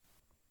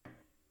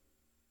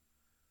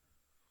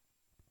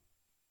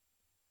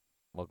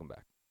Welcome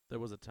back. There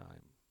was a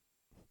time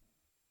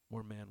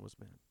where man was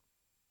man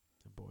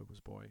and boy was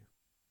boy.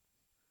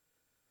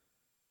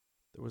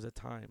 There was a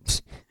time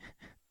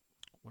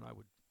when I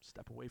would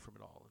step away from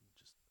it all and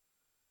just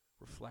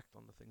reflect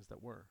on the things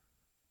that were.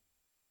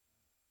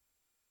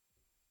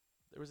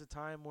 There was a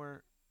time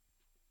where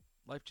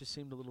life just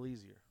seemed a little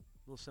easier,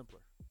 a little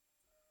simpler.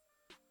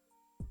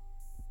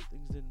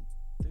 Things didn't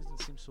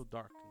seem so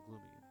dark and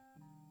gloomy.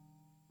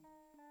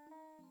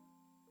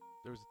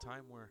 There was a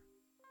time where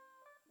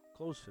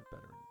clothes fit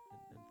better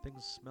and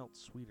things smelt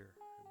sweeter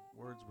and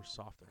words were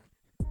softer.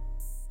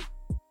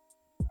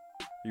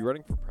 Are you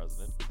running for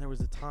president? And there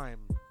was a time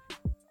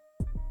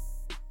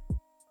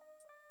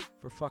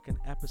for fucking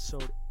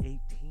episode 18.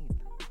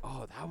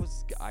 Oh,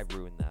 I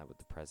ruined that with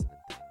the president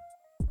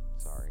thing.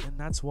 Sorry. And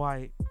that's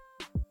why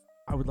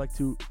I would like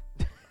to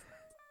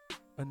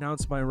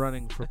announce my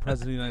running for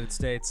president of the United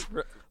States.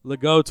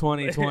 Lego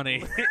 2020.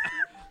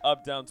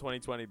 UpDown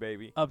 2020,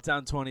 baby.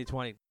 UpDown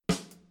 2020.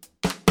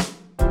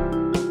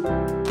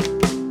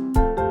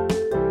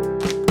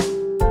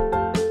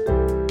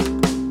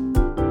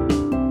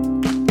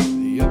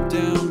 The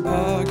UpDown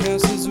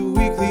podcast is a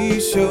weekly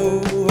show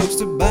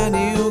hosted by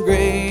Neil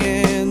Gray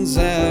and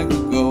Zach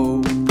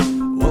Legault.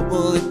 What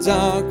will they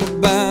talk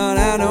about?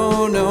 I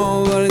don't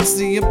know, but it's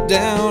the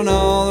UpDown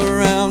all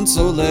around,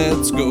 so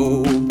let's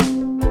go.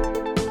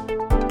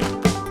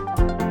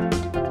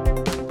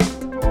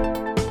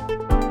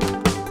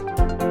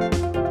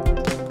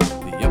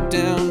 The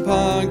UpDown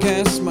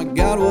podcast, my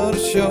God, what a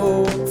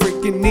show.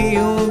 Freaking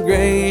Neil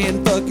Gray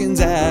and fucking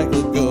Zach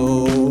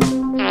Legault.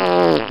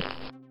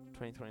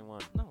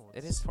 2021. No,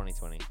 It is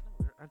 2020.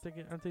 Aren't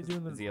they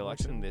doing Is the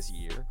election this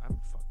year? I don't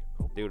fucking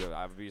know. Dude,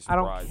 I'd be I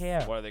don't surprised.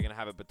 care. What, are they going to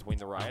have it between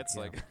the riots?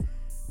 care. Like,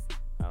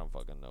 I don't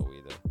fucking know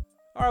either.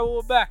 All right, well,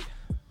 we're back.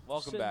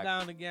 Welcome Sitting back.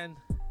 down again.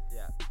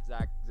 Yeah,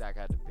 Zach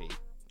had to pee.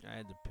 I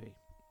had to pee.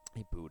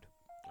 He pooed.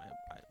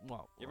 You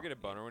You ever get a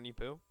boner when you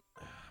poo?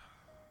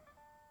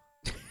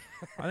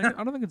 I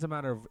don't think it's a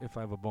matter of if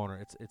I have a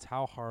boner. It's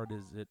how hard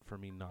is it for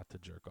me not to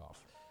jerk off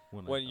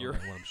when I'm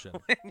shitting.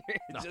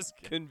 No, Just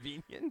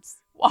convenience?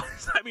 What?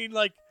 I mean,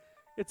 like,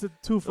 it's a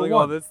 2 for Like,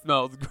 1. oh, this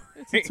smells great.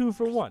 It's a 2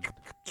 for 1.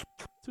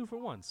 2 for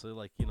 1. So,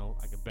 like, you know,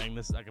 I can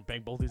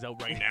bang both these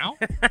out right now.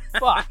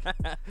 Fuck.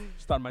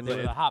 Start my day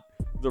with a hop.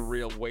 The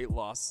real weight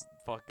loss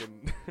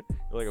fucking...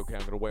 You're like, okay, I'm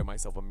going to weigh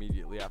myself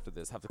immediately after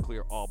this. Have to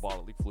clear all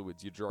bodily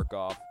fluids. You jerk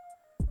off.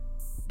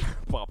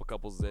 Pop a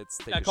couple zits.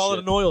 Take I call it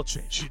an oil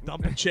change. You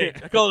dump and change.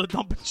 I call it a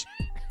dump and change.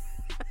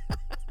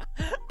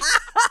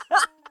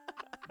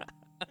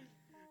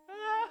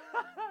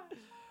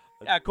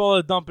 Yeah, I call it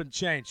a dump and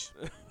change.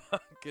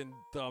 Fucking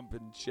dump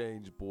and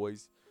change,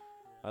 boys.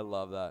 I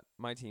love that.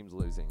 My team's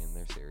losing in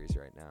their series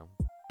right now.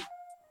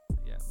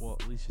 Yeah, well,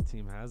 at least your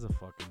team has a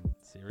fucking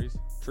series.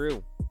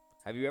 True.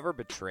 Have you ever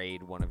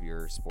betrayed one of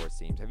your sports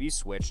teams? Have you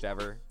switched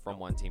ever from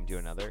one team to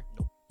another?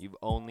 Nope. You've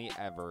only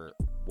ever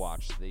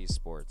watched these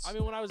sports. I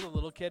mean, when I was a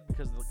little kid,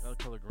 because of the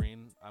color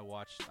green, I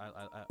watched.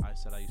 I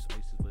said I used to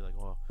be like,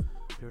 oh,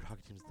 favorite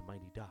hockey team is the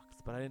Mighty Ducks,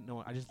 but I didn't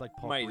know. I just like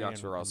Paul Mighty Green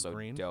Ducks were and also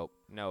green. dope.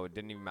 No, it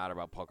didn't even matter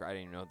about Pucker. I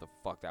didn't even know what the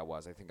fuck that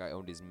was. I think I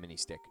owned his mini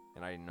stick,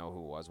 and I didn't know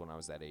who it was when I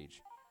was that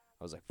age.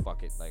 I was like,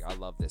 fuck it. Like, I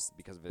love this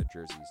because of the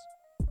jerseys.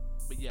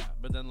 But yeah,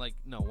 but then like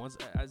no, once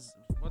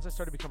I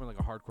started becoming like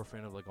a hardcore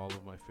fan of like all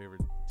of my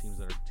favorite teams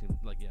that are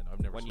like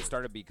I've never. When you switched.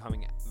 started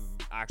becoming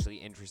actually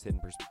interested in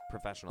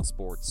professional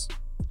sports.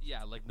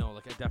 Yeah, like no,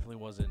 like I definitely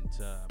wasn't.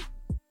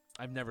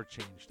 I've never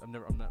changed. I'm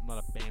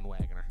not a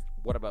bandwagoner.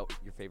 What about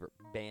your favorite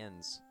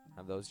bands?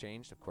 Have those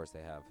changed? Of course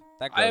they have.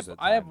 That I goes have with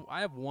I have time.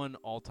 I have one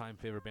all-time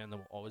favorite band that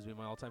will always be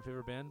my all-time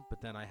favorite band.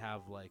 But then I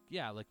have like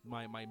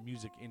my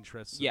music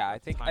interests. Yeah, of I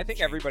think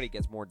change. everybody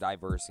gets more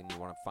diverse, and you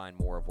want to find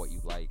more of what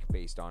you like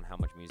based on how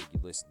much music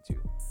you listen to.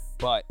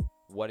 But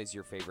what is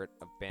your favorite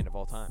band of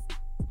all time?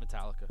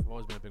 Metallica. I've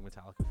always been a big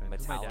Metallica fan.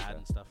 'Cause my dad Metallica.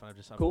 and stuff. And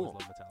I've Cool.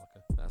 always loved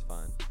Metallica. That's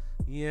fine.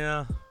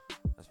 Yeah.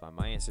 That's fine.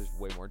 My answer is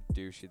way more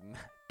douchey than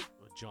that.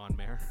 John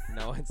Mayer.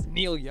 No, it's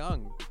Neil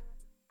Young.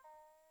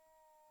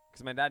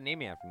 Because my dad named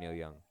me after Neil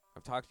Young.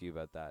 I've talked to you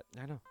about that.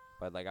 I know.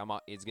 But like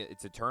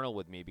it's eternal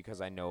with me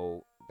because I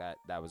know that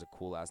was a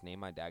cool last name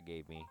my dad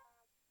gave me.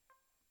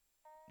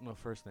 No,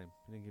 first name.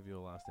 He didn't give you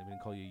a last name. He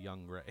didn't call you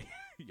Young Gray.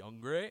 Young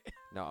Gray?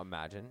 No,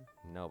 imagine.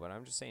 No, but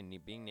I'm just saying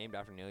being named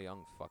after Neil Young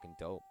is fucking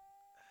dope.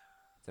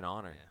 It's an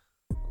honor.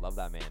 Yeah. I love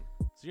that man.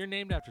 So you're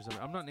named after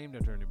somebody. I'm not named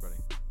after anybody.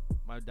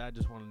 My dad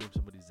just wanted to name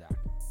somebody Zach.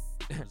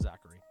 Or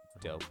Zachary.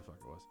 Dope. Whatever the fuck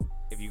it was.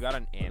 If you got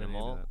an But I named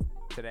animal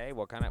it. today,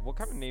 what kind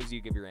of names do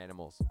you give your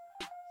animals?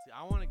 See,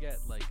 I want to get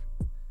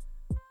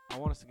I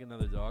want us to get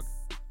another dog.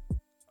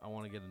 I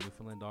want to get a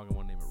Newfoundland dog. I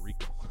want to name it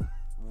Rico.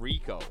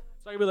 Rico.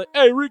 So I can be like,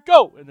 hey,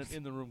 Rico! And then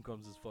in the room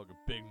comes this fucking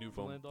big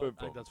Newfoundland dog.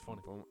 I think that's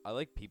funny. I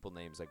like people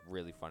names, like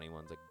really funny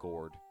ones, like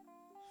Gord,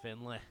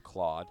 Finlay.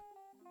 Claude.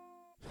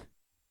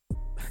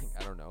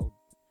 I don't know.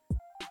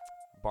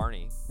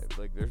 Barney.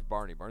 Like, there's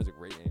Barney. Barney's a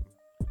great name.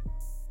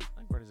 I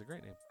think Barney's a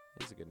great name.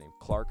 It's a good name.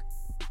 Clark.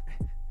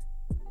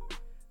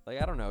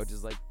 Like, I don't know,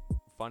 just like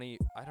funny.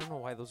 I don't know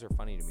why those are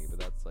funny to me, but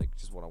that's like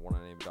just what I want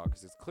to name a dog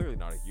because it's clearly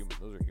not a human.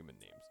 Those are human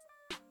names.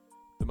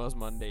 The most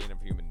mundane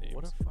of human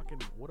names.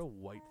 What a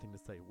white thing to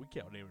say. We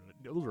can't name it.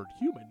 Those are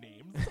human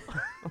names.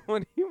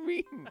 What do you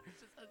mean?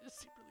 I just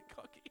seem really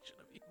Caucasian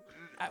of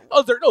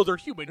you. Those are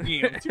human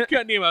names. You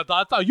can't name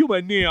that's a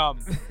human name.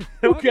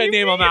 You can't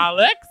name him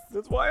Alex.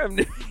 That's why I'm.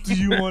 Do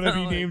you want to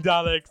be named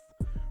Alex?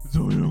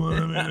 Do you want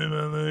to be named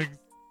Alex?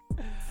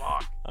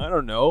 Fuck. I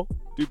don't know,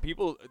 dude.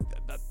 People.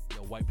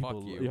 White Fuck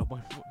people. you. Yo,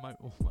 my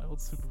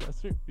old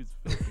supervisor. He's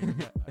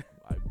Filipino.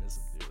 I miss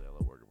him dearly. I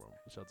love working for him.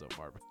 Shouts out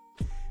Marvin.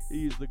 He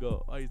used to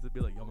go. I used to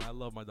be like, yo man, I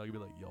love my dog. He'd be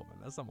like, yo man,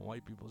 that's some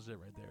white people shit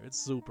right there. It's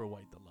super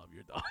white to love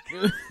your dog.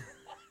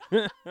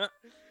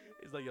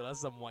 He's like, yo, that's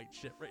some white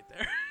shit right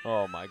there.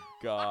 Oh my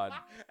god.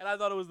 And I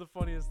thought it was the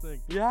funniest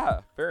thing.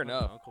 Yeah, fair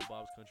enough. Uncle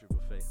Bob's Country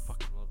Buffet.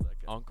 Fucking love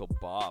that guy. Uncle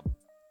Bob.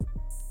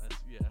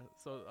 Yeah.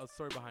 So a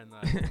story behind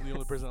that. The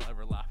only person I'll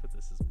ever laugh at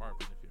this is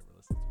Marvin, if you ever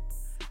listen to it.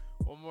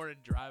 But one morning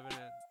driving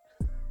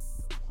in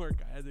to work,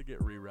 I had to get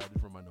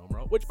rerouted from my normal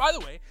route. Which, by the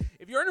way,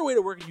 if you're on your way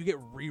to work and you get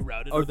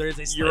rerouted or there is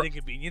a slight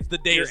inconvenience, the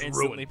day is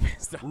ruined.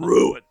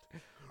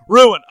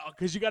 Ruined. Oh,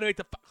 because you got to make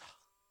the.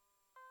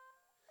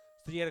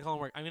 So you got to call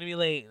and work. I'm gonna be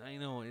late. I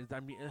know. It's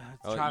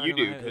You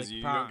do because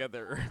you don't get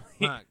there early.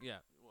 Yeah.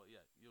 Well, yeah.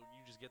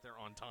 You just get there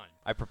on time.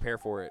 I prepare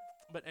for it.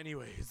 But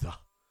anyways,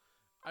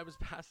 I was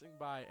passing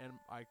by and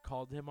I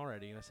called him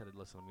already and I said,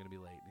 listen, I'm going to be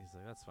late. And he's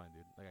like, that's fine,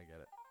 dude. Like, I get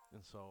it.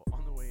 And so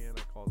on the way in,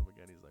 I called him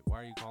again. He's like, why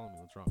are you calling me?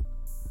 What's wrong?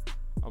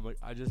 I'm like,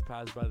 I just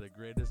passed by the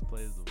greatest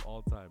place of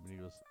all time. And he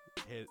goes,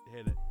 hit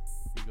it.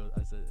 He goes,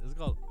 I said, it's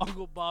called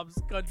Uncle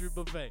Bob's Country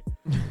Buffet.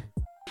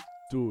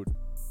 Dude,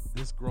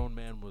 this grown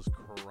man was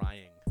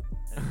crying.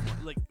 And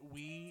like,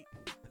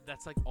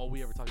 that's like all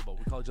we ever talk about.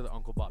 We call each other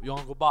Uncle Bob. Yo,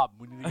 Uncle Bob,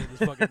 we need to get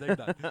this fucking thing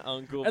done.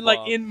 Uncle and Bob.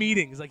 like in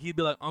meetings, like he'd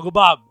be like, Uncle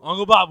Bob,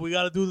 we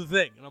got to do the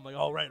thing. And I'm like,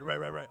 oh, right.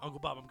 Uncle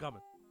Bob, I'm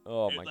coming.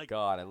 Oh Dude, my like,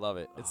 god, I love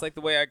it. It's like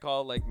the way I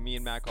call, like, me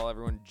and Matt call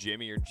everyone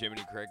Jimmy or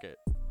Jiminy Cricket.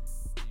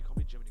 You call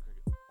me Jiminy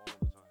Cricket all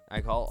the time.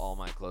 I call all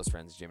my close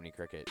friends Jiminy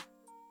Cricket.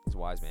 He's a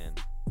wise man.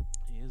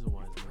 He is a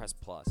wise man. Press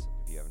plus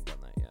if you haven't done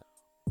that yet.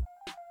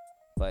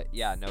 But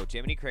yeah, no,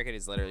 Jiminy Cricket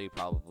is literally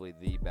probably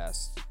the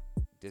best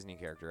Disney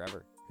character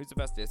ever. Who's the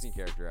best Disney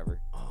character ever?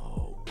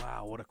 Oh,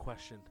 wow, what a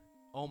question.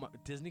 Oh my,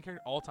 Disney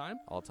character all time?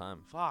 All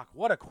time. Fuck,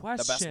 what a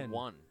question. The best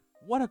one.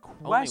 What a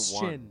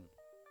question. Only one.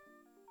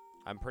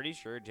 I'm pretty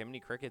sure Jiminy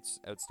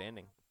Cricket's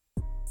outstanding.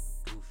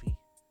 Goofy.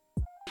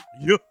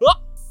 Yeah.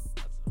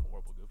 That's a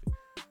horrible Goofy.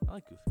 I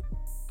like Goofy.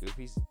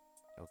 Goofy's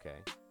okay.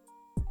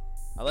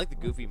 I like the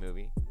Goofy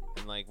movie.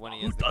 And like when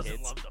he has the kids. Who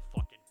doesn't love the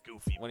fucking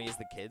Goofy When he has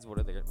the kids, what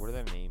are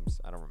their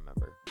names? I don't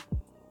remember.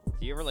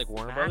 Do you ever like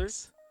Warner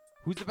Brothers?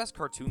 Who's the best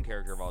cartoon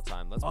character of all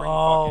time? Let's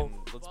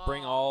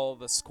bring all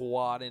the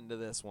squad into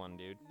this one,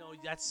 dude. No,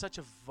 that's such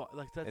a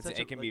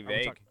it can be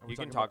vague. You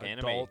can talk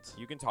anime.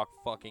 You can talk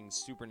fucking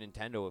Super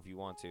Nintendo if you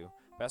want to.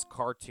 Best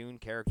cartoon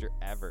character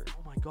ever.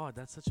 Oh my god,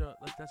 that's such a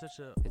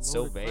It's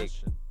so loaded vague.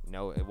 question.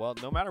 No, well,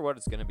 no matter what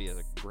it's gonna be,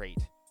 it's great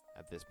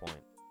at this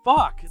point.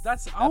 Fuck,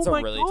 that's oh my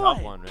a really god.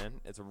 tough one,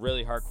 man. It's a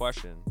really hard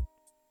question.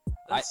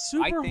 That's I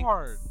super think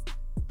hard.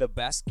 The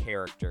best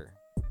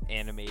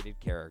animated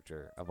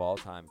character of all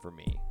time for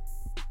me.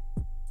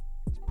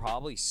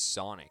 Probably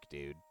Sonic,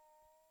 dude.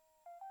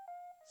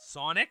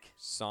 Sonic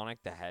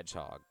the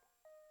Hedgehog.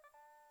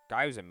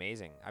 Guy was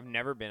amazing. I've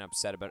never been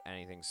upset about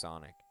anything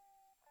Sonic.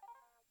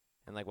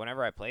 And like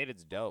whenever I play it,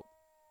 it's dope.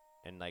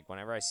 And like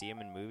whenever I see him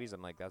in movies,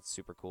 I'm like, that's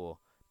super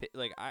cool.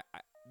 Like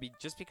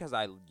just because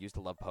I used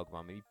to love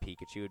Pokemon, maybe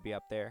Pikachu would be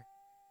up there.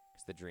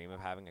 Because the dream of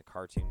having a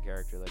cartoon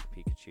character like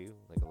Pikachu,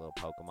 like a little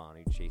Pokemon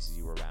who chases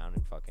you around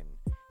and fucking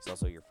he's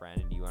also your friend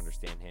and you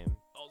understand him.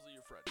 Also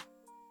your friend.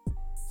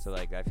 So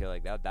like I feel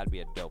like that'd be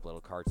a dope little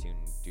cartoon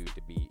dude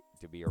to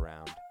be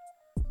around.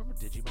 Remember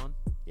Digimon?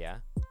 Yeah.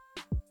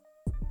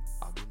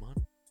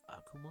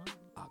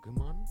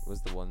 Agumon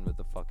was the one with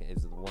the fucking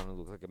is the one who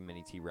looked like a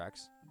mini T-Rex.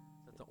 Is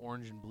that the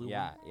orange and blue one?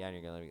 Yeah, and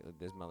you're gonna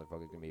this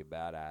motherfucker's gonna be a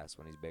badass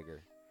when he's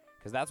bigger.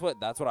 Cause that's what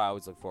I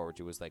always look forward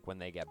to is like when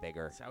they get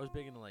bigger. See, I was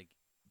big into like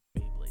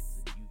Beyblades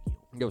and Yu-Gi-Oh.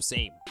 No,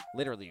 same.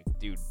 Literally,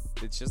 dude.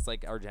 It's just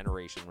like our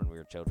generation when we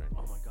were children.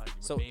 Oh my god,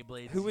 you were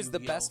Beyblades. Who is the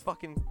best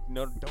fucking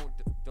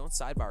don't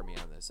sidebar me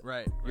on this.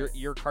 Right.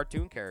 Your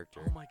cartoon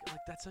character. Oh my god,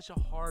 like that's such a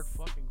hard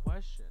fucking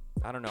question.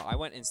 I don't know. I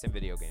went instant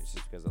video games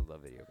just because I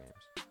love video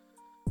games.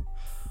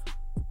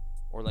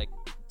 Or like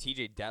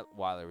TJ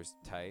Detweiler was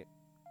tight.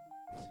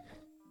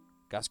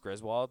 Gus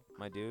Griswold,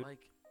 my dude.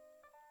 Like,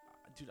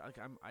 dude, like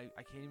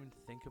I can't even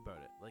think about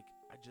it. Like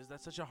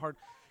that's such a hard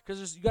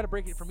because you got to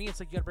break it for me. It's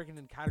like you got to break it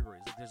in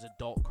categories. Like there's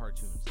adult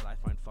cartoons that I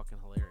find fucking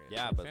hilarious.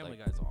 Yeah, like, but Family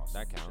like, Guy's awesome.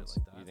 That counts.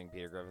 Like that. You think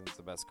Peter Griffin's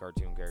the best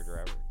cartoon character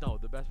ever? No,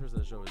 the best person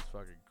in the show is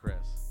fucking Chris.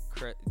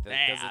 Because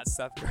it's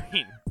Seth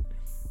Green.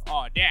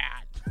 Oh,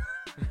 Dad.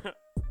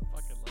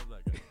 Fucking love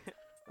that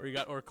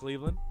guy. Or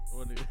Cleveland.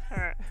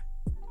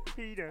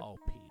 Peter. Oh,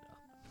 Peter.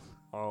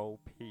 Oh,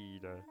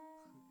 Peter.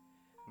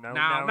 No.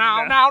 No.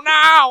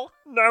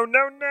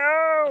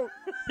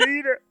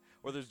 Peter.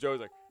 Or there's Joe's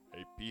like,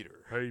 hey,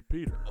 Peter. Hey,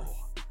 Peter. Oh,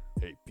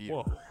 Hey, Peter.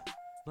 Whoa.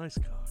 Nice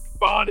cock.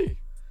 Bonnie!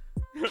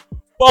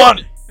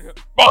 Bonnie!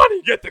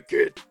 Bonnie, get the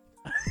kid!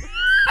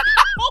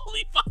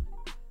 Holy fuck.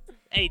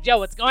 Hey, Joe,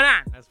 what's going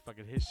on? That's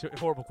fucking his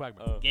horrible quack.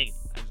 Giggity.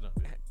 I just don't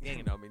do it.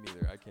 You know, me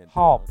neither. I can't.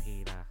 Oh,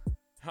 Peter.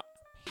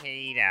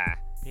 Peter.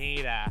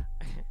 Peter.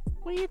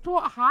 What are you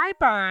doing? Hi,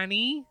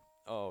 Bonnie.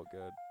 Oh,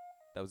 good.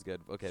 That was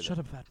good. Okay. Shut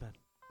up, fat man.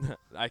 then.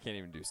 I can't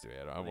even do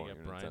Stewie. I Then you won't got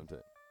even Brian. attempt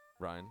it.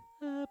 Ryan.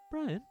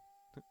 Brian.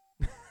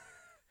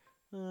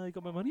 You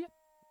got my money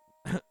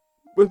yet?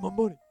 Where's my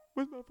money?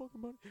 Where's my fucking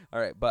money? All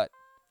right, but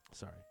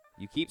Sorry.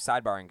 you keep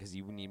sidebarring because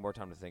you need more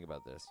time to think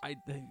about this. I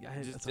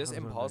Just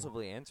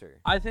impulsively answer.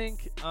 I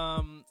think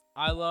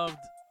I loved,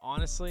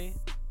 honestly,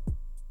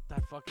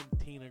 that fucking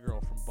Tina girl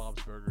from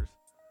Bob's Burgers.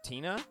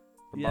 Tina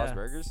from Yeah. Bob's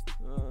Burgers.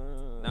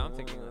 Now I'm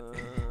thinking.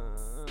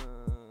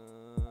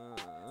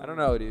 I don't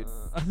know, dude.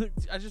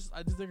 I just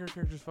think her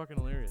character's fucking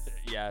hilarious.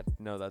 Yeah,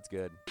 no, that's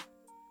good.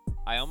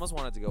 I almost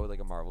wanted to go with like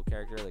a Marvel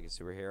character, like a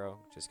superhero,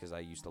 just because I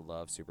used to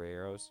love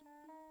superheroes.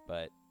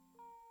 But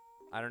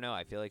I don't know.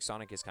 I feel like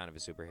Sonic is kind of a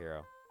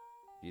superhero.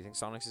 Do you think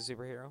Sonic's a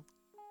superhero?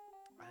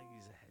 I think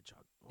he's a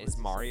hedgehog. Is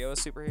Mario a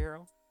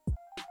superhero?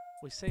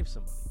 We saved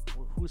somebody.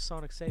 Who's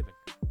Sonic saving?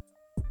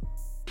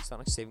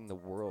 Sonic's saving the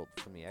world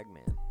from the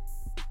Eggman.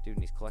 Dude,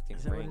 and he's collecting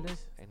Is that what it rings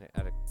is? and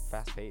at a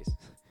fast pace.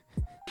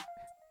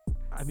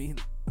 I mean,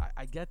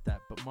 I get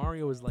that, but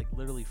Mario is like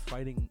literally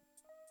fighting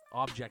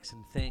objects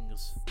and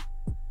things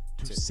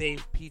to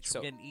save Peach so-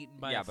 from getting eaten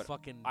by yeah, a but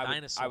fucking I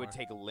dinosaur. would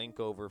take Link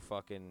over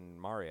fucking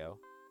Mario.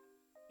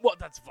 Well,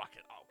 that's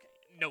fucking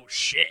okay. No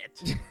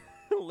shit.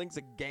 Link's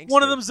a gangster.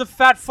 One of them's a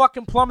fat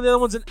fucking plumber, the other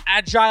one's an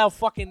agile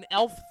fucking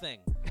elf thing.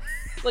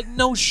 Like,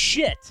 no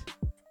shit.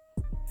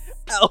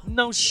 Elf.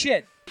 No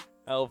shit.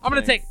 Elf I'm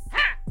gonna thing.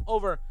 take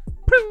over.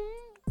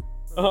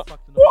 Fuck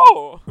the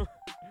noise.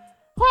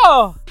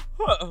 Whoa!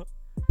 Oh,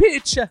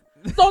 Peach,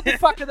 don't the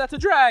fuck that a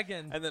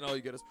dragon. And then all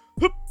you get is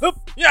hoop hoop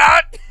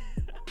yeah.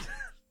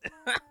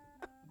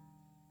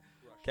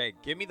 Okay,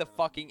 give me the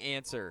fucking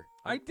answer.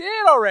 I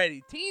did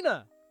already.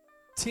 Tina.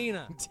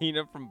 Tina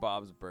from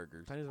Bob's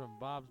Burgers. Tina's from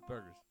Bob's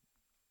Burgers.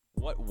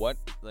 What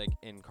like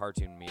in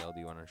cartoon meal do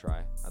you want to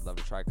try? I'd love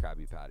to try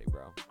Krabby Patty,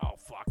 bro. Oh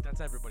fuck,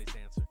 that's everybody's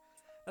answer.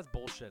 That's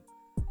bullshit.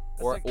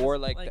 That's Or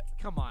that's like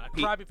come on, a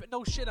Pe- Krabby Patty.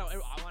 No shit, I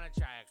want to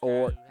try a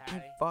Or Krabby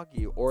Patty. fuck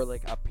you, or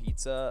like a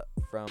pizza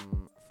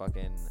from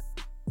fucking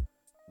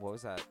what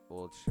was that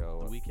old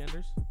show? The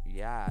Weekenders.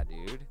 Yeah,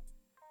 dude.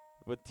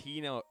 With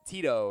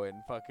Tito and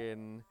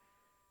fucking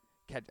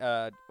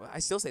I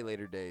still say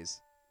Later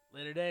Days.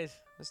 Later Days.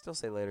 I still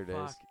say Later Days.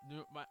 Fuck.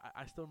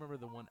 I still remember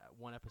the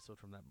one episode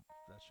from that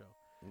show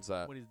What's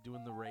that? when he's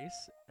doing the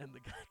race and the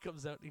guy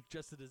comes out and he's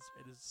dressed in his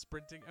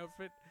sprinting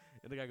outfit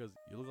and the guy goes,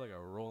 "You look like a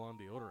roll-on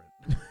deodorant."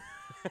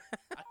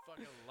 I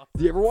fucking love that.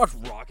 Do you ever watch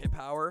Rocket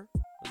Power?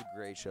 That was a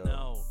great show.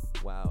 No.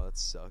 Wow, that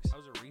sucks. I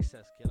was a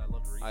Recess kid. I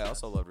loved Recess. I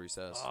also loved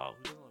Recess. Oh,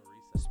 who doesn't love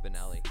Recess?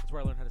 Spinelli. That's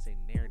where I learned how to say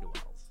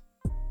ne'er-do-wells.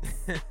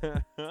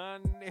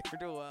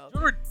 Ne'er-do-well. Do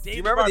you remember Do Dave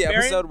you remember the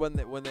Barbarian? episode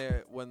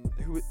when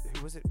who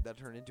was it that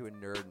turned into a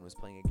nerd and was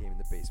playing a game in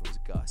the basement? It was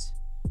Gus.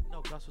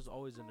 No, Gus was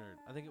always a nerd.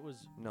 I think it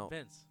was No.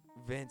 Vince.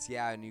 Vince,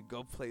 yeah, and you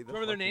go play the.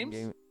 Remember their fucking names?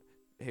 Game.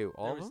 Who?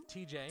 All There of was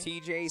them?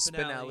 TJ, TJ,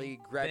 Spinelli,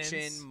 Gretchen,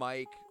 Vince,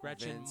 Mike,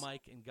 Gretchen, Vince,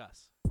 Mike, and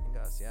Gus. and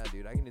Gus. Yeah,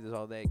 dude, I can do this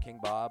all day. King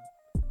Bob.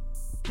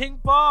 King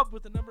Bob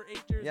with the number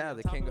 8 jersey. Yeah, on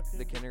the top king, of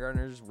the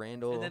kindergartners,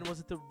 Randall. And then was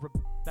it the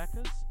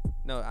Rebecca's?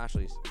 No,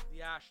 Ashley's.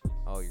 The Ashleys.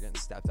 Oh, you're getting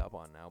stepped up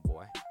on now,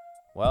 boy.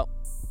 Well,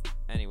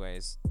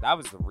 anyways, that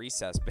was the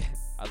Recess bit.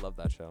 I love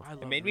that show. I It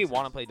love made me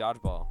want to Recess.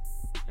 play dodgeball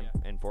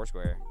and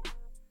Foursquare.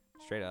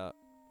 Straight up.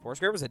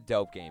 Foursquare was a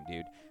dope game,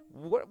 dude.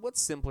 What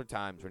simpler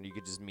times when you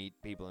could just meet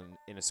people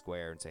in a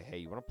square and say, hey,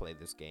 you want to play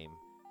this game?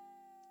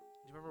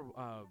 Do you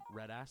remember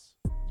Red Ass?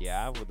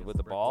 Yeah, with Against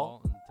the brick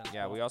ball. and the tennis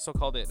Yeah, ball? we also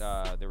called it,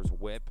 there was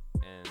whip,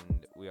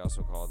 and we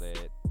also called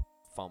it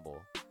fumble.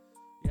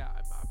 Yeah,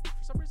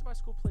 for some reason my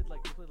school played like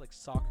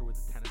soccer with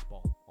a tennis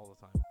ball all the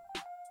time.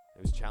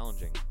 It was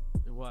challenging.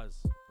 It was.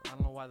 I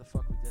don't know why the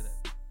fuck we did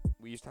it.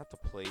 We used to have to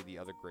play the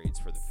other grades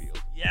for the field.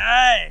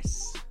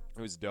 Yes.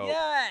 It was dope.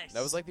 Yes.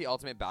 That was like the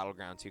ultimate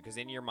battleground too, because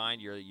in your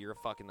mind you're a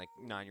fucking like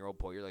 9-year-old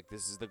boy. You're like,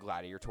 this is the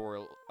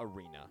gladiatorial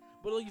arena.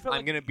 But like, you felt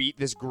I'm gonna beat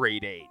this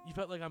grade 8. You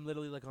felt like I'm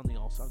literally like on the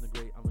all-star.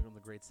 I'm on the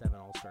grade 7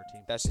 all-star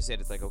team. That's just it.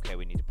 It's like, okay,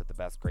 we need to put the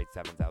best grade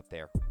 7s out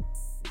there.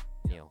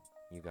 Neil,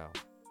 you go,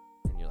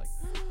 and you're like,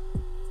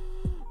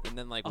 and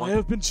then like, I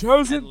have been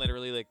chosen. and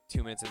literally like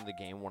 2 minutes into the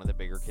game, one of the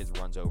bigger kids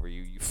runs over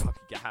you. You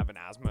fucking have an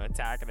asthma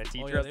attack, and a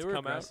teacher Oh, yeah, has they to were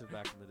come out. aggressive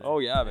back in the day. Oh,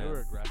 yeah, they man. were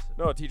aggressive.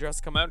 No, a teacher has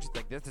to come out and she's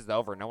like, this is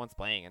over. No one's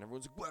playing. And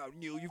everyone's like, wow,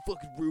 Neil, you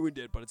fucking ruined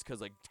it. But it's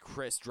because, like,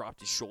 Chris dropped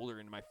his shoulder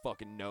into my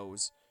fucking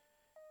nose.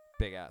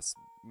 Big ass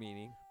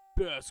meaning.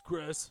 Best,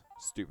 Chris.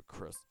 Stupid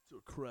Chris.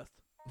 Chris.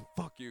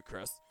 Fuck you,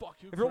 Chris. Fuck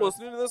you, If you're Chris.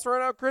 listening to this right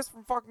now, Chris,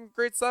 from fucking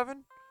grade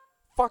 7,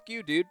 fuck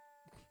you, dude.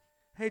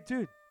 Hey,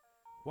 dude,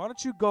 why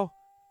don't you go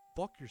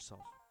fuck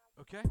yourself?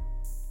 Okay?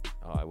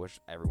 Oh, I wish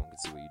everyone could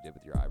see what you did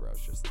with your eyebrows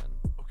just then.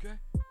 Okay?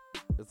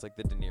 It's like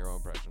the De Niro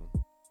impression.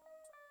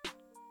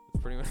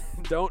 pretty much.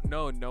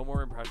 No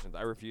more impressions.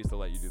 I refuse to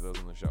let you do those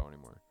on the show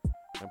anymore.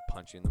 I'm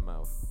punch you in the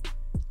mouth.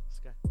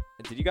 This guy.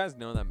 And did you guys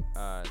know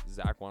that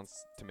Zach wants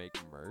to make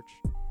merch?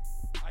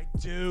 I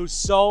do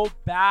so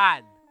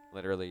bad.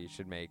 Literally, you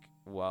should make.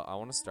 Well, I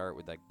want to start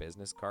with like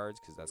business cards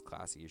because that's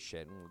classy as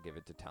shit, and we'll give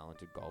it to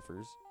talented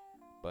golfers.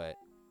 But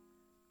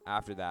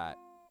after that,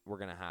 we're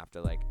gonna have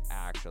to like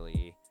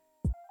actually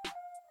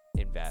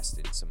invest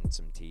in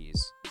some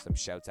tees, some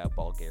shouts out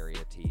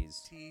Bulgaria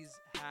tees. Tees,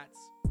 hats,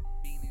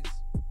 beanies.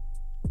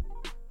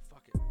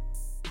 Fuck it.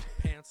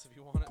 Pants if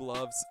you want it.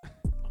 Gloves,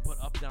 I'll put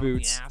up down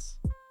boots. the ass.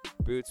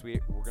 Boots. We're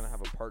gonna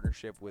have a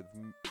partnership with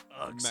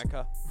Uggs.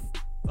 Mecca.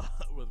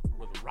 with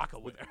Rocco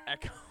With there.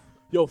 Echo.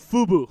 Yo,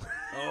 Fubu.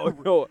 Oh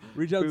no,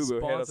 Reach out and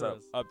Fubu, hit us sponsor up.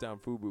 us. Up down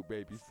Fubu,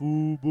 baby.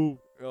 Fubu.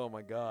 Oh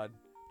my God,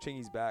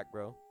 Chingy's back,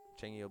 bro.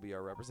 Chingy will be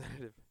our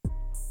representative. Oh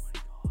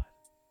my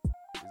god.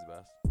 He's the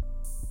best.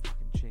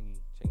 Fucking Chingy.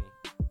 Chingy.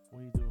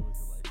 What are you doing with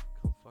your life?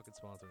 Come fucking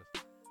sponsor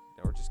us.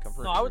 Or just come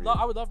for No, an I would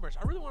interview. love merch.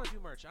 I really want to do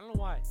merch. I don't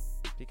know why.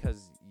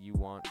 Because you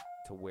want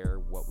to wear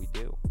what we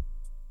do.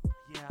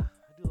 Yeah,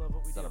 I do love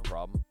what we Is do. that a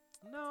problem?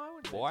 No, I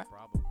wouldn't say Boy? it's a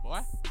problem. Boy?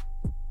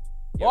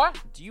 Yeah, Boy?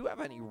 do you have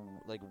any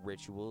like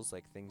rituals,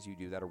 like things you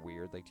do that are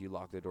weird? Like, do you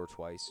lock the door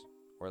twice,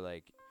 or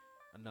like,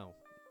 No.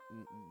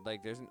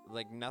 like there's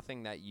like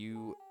nothing that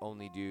you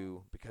only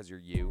do because you're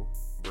you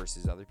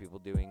versus other people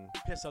doing?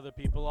 Piss other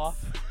people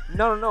off.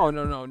 No,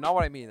 not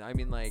what I mean. I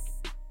mean like,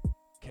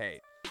 okay,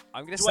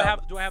 I'm gonna.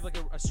 Do I have like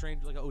a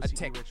strange like a OCD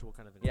tick. ritual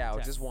kind of thing? Yeah,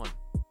 Like a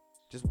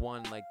just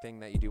one like thing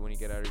that you do when you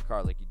get out of your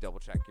car, like you double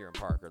check you're in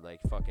park, or like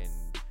fucking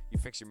you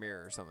fix your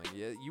mirror or something.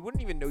 You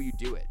wouldn't even know you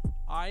do it.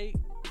 I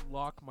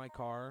lock my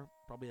car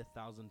probably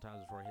 1,000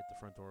 times before I hit the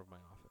front door of my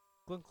office.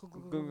 Clunk, clunk,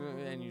 clunk, clunk, clunk,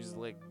 And you just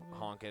like clunk.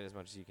 honk it as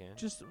much as you can.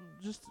 Just to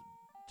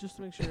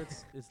make sure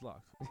it's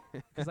locked.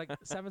 Because like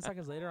 7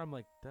 seconds later, I'm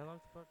like, did I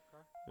lock the fucking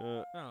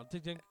car? I don't know,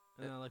 tink tink.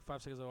 And then like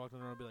 5 seconds I walk in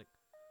the door, I'll be like,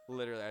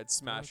 Literally, I'd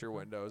smash your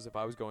windows if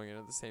I was going in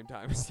at the same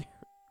time as you.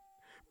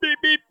 Beep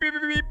beep beep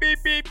beep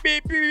beep beep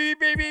beep beep beep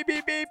beep beep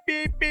beep beep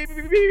beep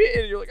beep beep,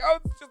 and you're like, oh,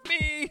 it's just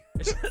me. I'm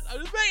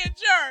just making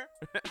sure.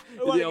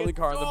 You're the only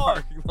car in the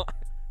parking lot.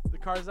 The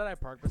cars that I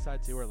park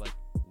beside too are like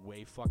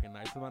way fucking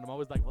nice. And I'm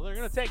always like, well, they're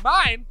gonna take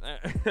mine.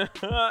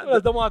 I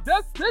don't want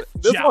this.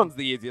 This junk. one's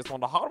the easiest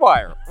one to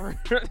hotwire.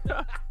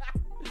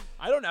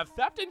 I don't have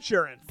theft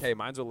insurance. Okay,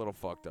 mine's a little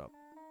fucked up.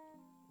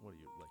 What are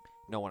you like?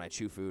 No, when I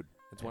chew food.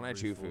 It's when I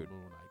every chew full food.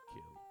 moon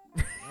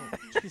I kill.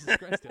 Oh, Jesus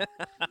Christ. Dude.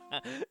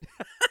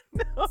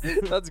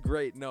 No, that's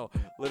great. No,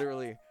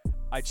 literally,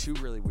 I chew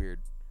really weird.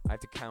 I have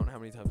to count how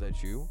many times I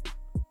chew,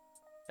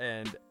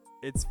 and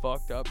it's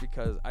fucked up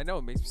because I know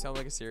it makes me sound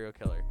like a serial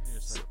killer. You're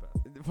a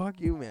psychopath.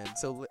 Fuck you, man.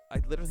 So I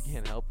literally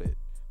can't help it.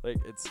 Like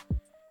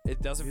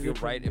it doesn't Neither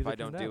feel right if neither I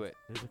don't can do they. it.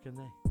 Neither can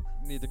they.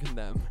 Neither can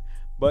them.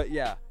 But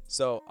yeah,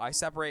 so I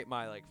separate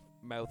my like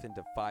mouth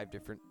into 5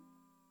 different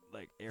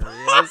like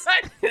areas.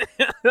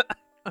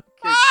 Okay,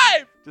 5!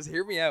 just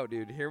hear me out,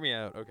 dude. Hear me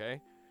out,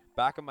 okay?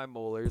 Back of my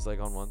molars,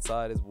 like on one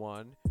side, is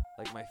 1.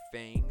 Like my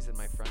fangs and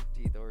my front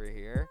teeth over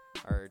here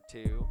are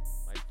 2.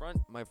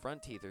 My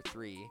front teeth are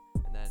 3,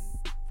 and then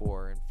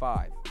 4 and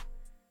 5.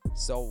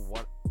 So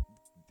what?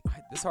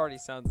 This already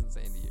sounds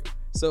insane to you.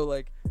 So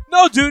like,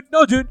 No, dude.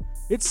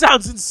 It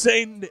sounds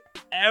insane to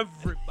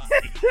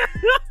everybody.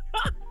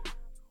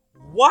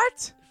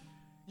 What?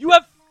 You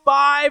have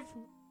 5 like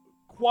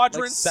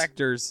quadrants,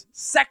 sectors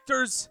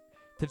sectors,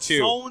 to chew.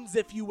 zones,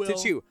 if you will.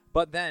 To chew.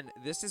 But then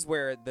this is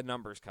where the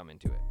numbers come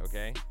into it,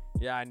 okay?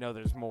 Yeah, I know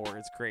there's more.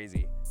 It's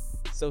crazy.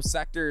 So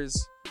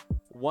sectors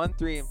 1,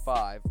 3, and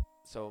 5.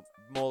 So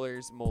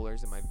molars,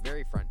 and my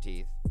very front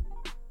teeth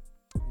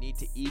need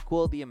to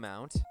equal the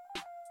amount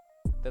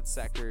that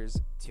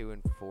sectors 2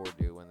 and 4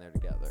 do when they're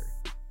together.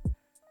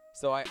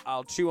 So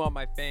I'll chew on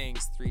my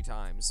fangs 3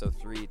 times. So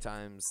 3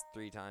 times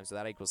 3 times. So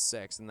that equals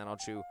 6. And then I'll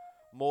chew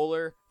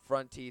molar,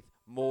 front teeth,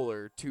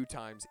 molar 2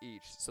 times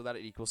each. So that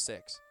it equals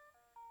 6.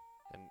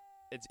 And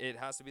it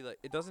has to be like,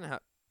 it doesn't have,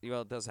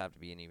 well, it does have to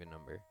be an even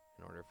number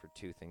in order for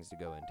 2 things to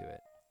go into it.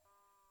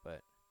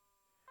 But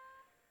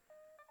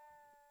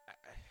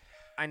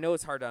I know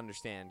it's hard to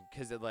understand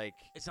because it like,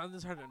 It's not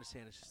this hard to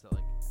understand. It's just that,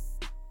 like,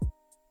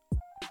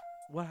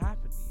 what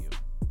happened to you?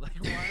 Like,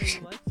 why are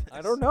you like this?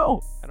 I don't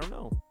know.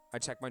 I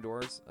check my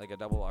doors, like I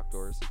double lock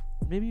doors.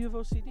 Maybe you have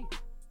OCD.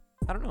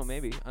 I don't know,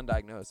 maybe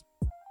undiagnosed.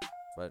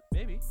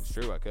 Maybe. It's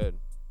true, I could.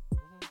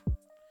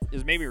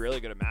 Is maybe really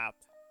good at math.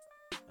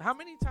 How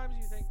many times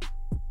do you think,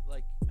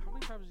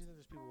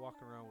 there's people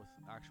walking around with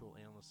actual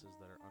illnesses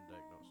that are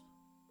undiagnosed?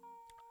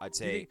 I'd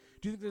Do you, say think,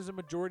 do you think there's a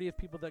majority of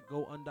people that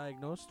go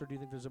undiagnosed, or do you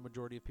think there's a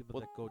majority of people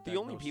well, that go the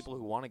diagnosed? only people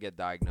who want to get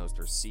diagnosed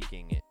are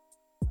seeking it.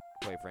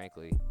 Quite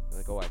frankly,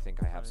 like, oh, I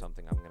think I have Right.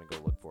 something. I'm gonna go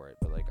look for it.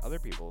 But like other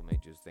people may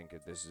just think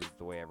that this is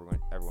the way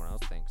everyone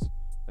else thinks.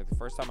 Like the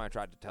first time I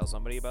tried to tell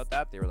somebody about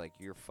that, they were like,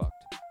 "You're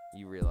fucked.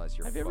 You realize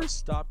you're Have fucked." you ever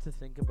stopped to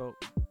think about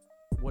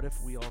what if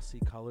we all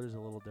see colors a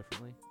little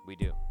differently? We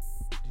do.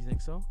 Do you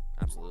think so?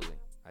 Absolutely.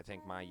 I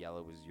think my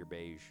yellow is your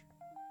beige.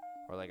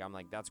 Or like I'm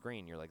like, that's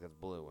green. You're like, that's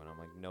blue. And I'm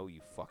like, no,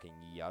 you fucking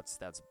yuts.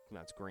 That's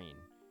green.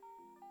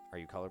 Are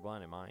you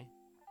colorblind? Am I?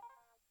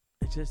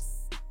 It's just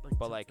like,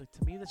 But, to, like-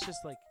 to me, that's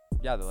just like,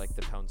 Yeah, they're like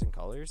the tones and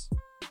colors.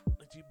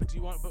 do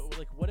you want? But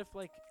like, what if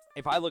like?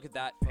 If I look at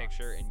that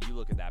picture and you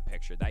look at that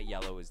picture, that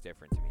yellow is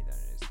different to me than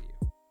it is to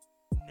you.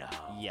 No.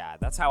 Yeah,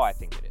 that's how I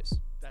think it is.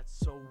 That's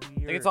so weird.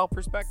 I think it's all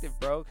perspective,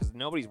 bro, because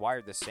nobody's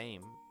wired the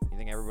same. You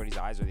think everybody's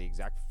eyes are the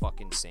exact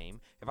fucking same?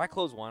 If I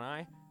close one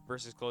eye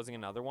versus closing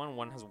another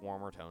one has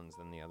warmer tones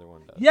than the other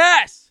one does.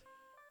 Yes.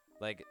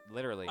 Like,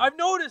 literally. I've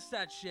noticed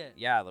that shit.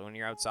 Yeah, when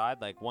you're outside,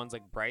 like, one's,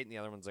 like, bright and the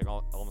other one's, like,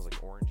 almost, like,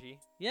 orangey.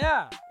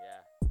 Yeah.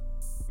 Yeah.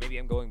 Maybe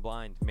I'm going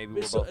blind. Maybe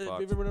we're So, both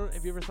fucked.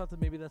 have you ever thought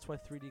that maybe that's why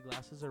 3D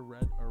glasses are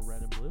red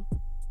and blue?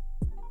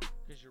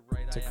 Because your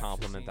right eye To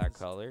complement that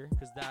color?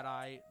 Because that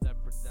eye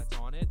that's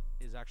on it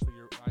is actually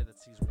your eye that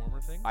sees warmer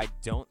things. I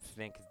don't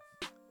think...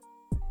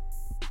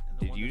 And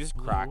the Did one you that's just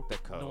blue- crack the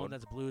The one code?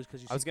 that's blue is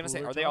because you see I was going to say,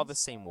 cooler are they all the tones?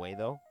 same way,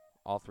 though?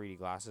 All 3D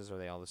glasses, are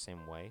they all the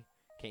same way?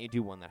 Can't you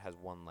do one that has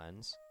one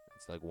lens?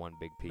 It's like one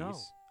big piece. No.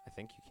 I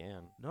think you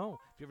can. No.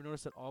 Have you ever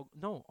noticed that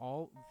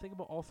think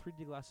about all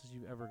 3D glasses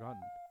you've ever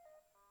gotten.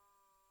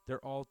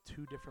 They're all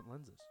two different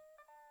lenses.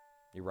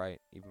 You're right.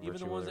 Even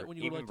the ones that when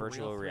you go, even like, to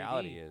virtual real 3D.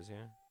 reality is, yeah.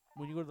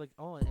 When you go to like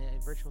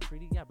virtual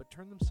 3D, yeah, but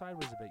turn them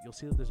sideways a bit. You'll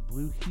see that there's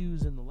blue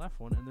hues in the left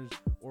one, and there's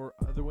or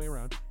other way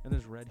around, and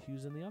there's red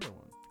hues in the other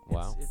one.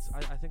 Wow.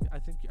 I think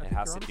It has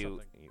you're to onto do.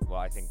 something. Well,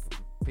 I think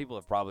people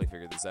have probably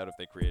figured this out if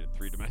they created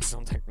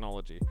three-dimensional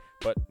technology.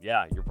 But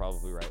yeah, you're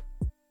probably right.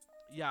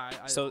 Yeah.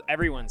 So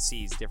everyone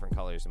sees different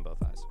colors in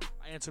both eyes.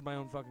 I answered my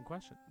own fucking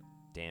question.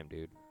 Damn,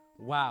 dude.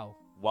 Wow.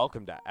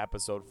 Welcome to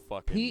episode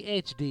fucking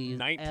PhD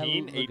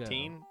 19,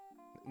 18,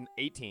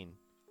 18.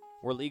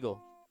 We're legal.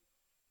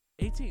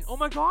 18. Oh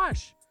my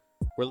gosh.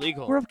 We're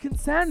legal. We're of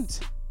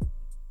consent.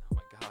 Oh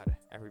my god,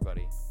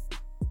 everybody.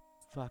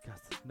 Fuck us.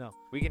 No.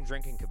 We can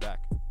drink in Quebec.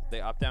 The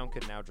UpDown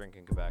could now drink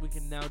in Quebec. We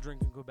can now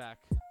drink in Quebec.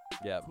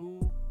 Yeah.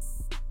 Who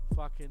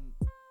fucking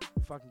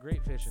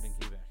great fishing in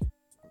Quebec?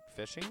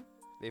 Fishing?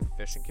 They have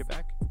fish in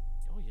Quebec?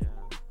 Oh yeah.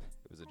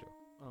 It was a joke.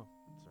 Oh,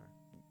 sorry.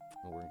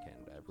 Well, we're in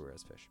Canada. Everywhere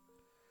has fish.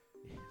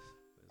 Yes.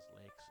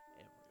 There's lakes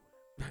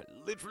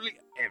everywhere. Literally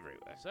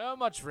everywhere. So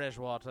much fresh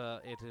water,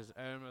 it is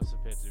almost a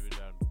pity we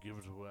don't give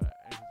it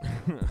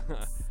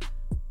away.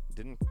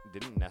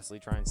 Didn't Nestle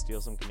try and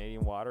steal some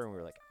Canadian water, and we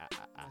were like,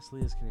 Nestle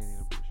is Canadian,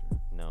 I'm pretty sure.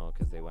 No,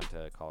 because they went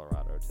to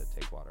Colorado to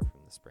take water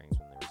from the springs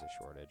when there was a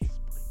shortage.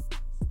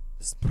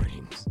 The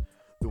springs,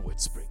 the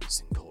wet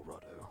springs in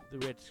Colorado.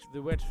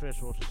 The wet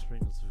freshwater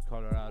springs of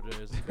Colorado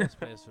is the best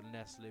place for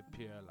Nestle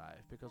Pure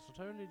Life, because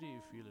not only do you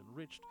feel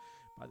enriched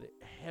by the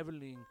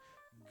heavily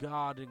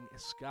guarding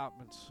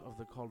escarpments of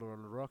the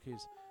Colorado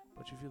Rockies,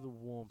 but you feel the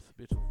warmth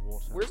bit of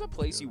water. Where's a and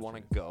place you want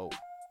to purity. go?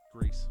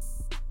 Greece.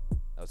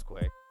 That was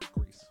quick.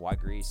 Greece. Why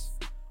Greece?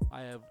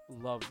 I have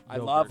loved I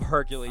yogurt. love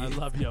Hercules. I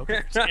love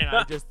yogurt. And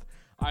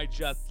I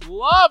just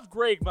love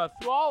Greek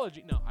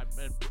mythology. No,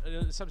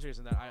 some serious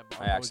in that.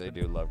 I actually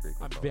do love Greek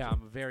mythology.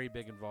 I'm very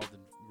big involved in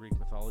Greek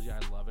mythology. I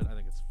love it. I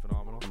think it's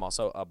phenomenal. I'm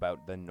also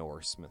about the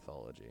Norse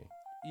mythology.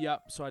 Yeah,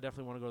 so I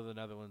definitely want to go to the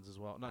Netherlands as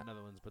well. Not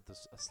Netherlands, but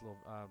this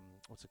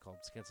what's it called?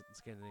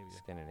 Scandinavia.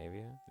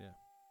 Scandinavia? Yeah.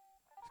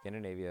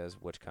 Scandinavia is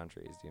which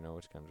countries? Do you know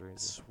which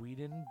countries?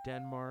 Sweden,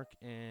 Denmark,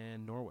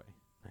 and Norway.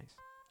 Nice.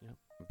 Yep.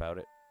 About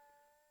it.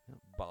 Yep.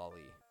 Bali.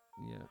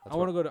 Yeah. That's I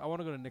want to go to That's where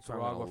I'm gonna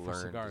Nicaragua for learn to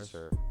cigars.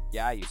 surf.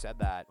 Yeah, you said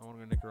that. I want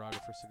to go to Nicaragua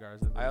for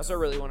cigars. I also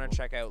really want to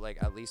check out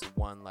like at least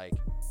one like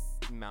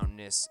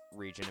mountainous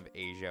region of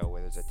Asia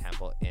where there's a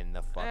temple in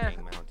the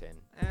fucking mountain.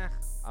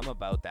 I'm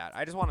about that.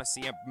 I just want to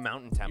see a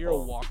mountain temple. You're a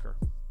walker.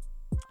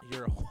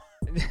 You're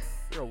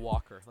a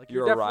walker. Like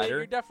You're a definitely, rider?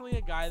 You're definitely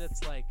a guy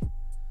that's like,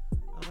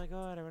 oh my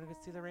god, I want to go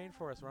see the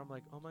rainforest. Where I'm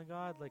like, oh my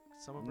god, like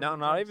someone. No,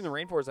 not even the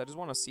rainforest. I just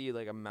want to see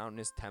like a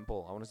mountainous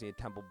temple. I want to see a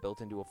temple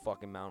built into a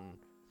fucking mountain.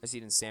 I see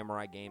it in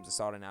samurai games. I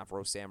saw it in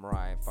Afro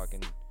Samurai.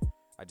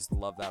 I just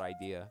love that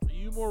idea. Are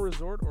you more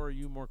resort or are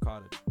you more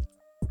cottage?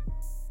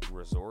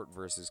 Resort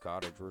versus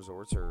cottage.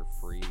 Resorts are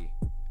free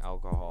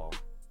alcohol.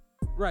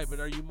 Right, but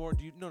are you more?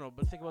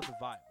 But think about the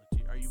vibe.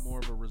 Like, are you more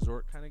of a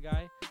resort kind of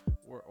guy,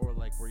 or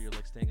like where you're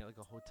like staying at like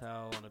a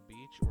hotel on a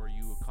beach, or are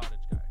you a cottage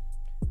guy?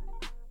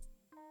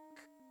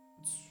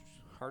 It's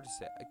hard to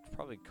say.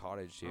 Probably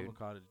cottage, dude. I'm a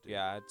cottage dude.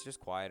 Yeah, it's just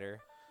quieter.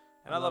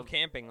 And I I love love-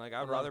 camping. Like I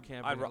I'd love rather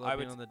camping. I'd, I love I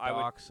being would on the I would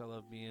docks. I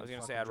love being. I was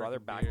gonna say fucking I'd rather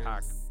drinking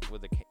backpack beers.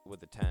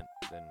 with a tent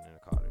than in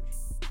a cottage,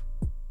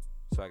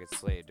 so I could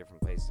slay at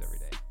different places every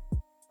day.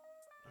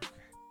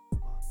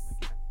 Well,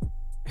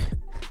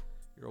 again,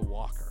 you're a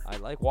walker. I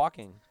like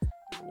walking.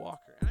 You're a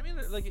walker, and I mean,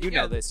 like You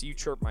yeah, know this. You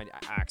chirp my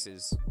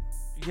axes.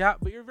 Yeah,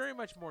 but you're very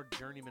much more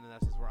journeyman in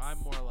that sense. Where I'm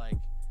more like,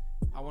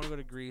 I want to go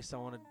to Greece. I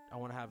want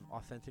to have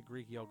authentic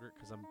Greek yogurt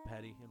because I'm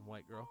petty and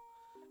white girl.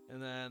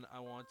 And then I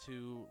want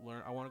to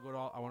learn. I want to go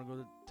to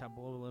the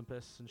Temple of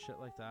Olympus and shit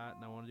like that.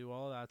 And I want to do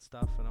all of that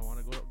stuff. And I want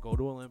to go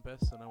to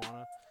Olympus. And I want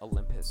to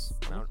Olympus,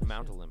 Mount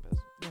yeah. Olympus.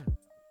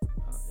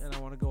 and I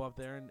want to go up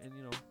there and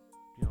you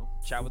know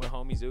Chat do with the my-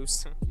 homie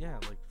Zeus. yeah,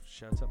 like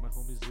shouts at my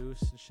homie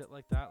Zeus and shit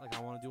like that. Like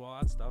I want to do all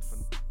that stuff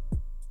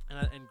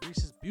and Greece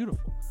is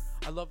beautiful.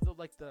 I love the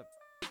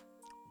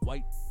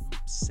white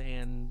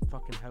sand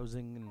fucking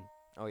housing and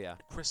Oh yeah,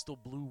 crystal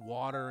blue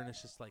water, and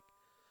it's just like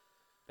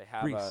they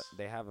have Greece.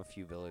 they have a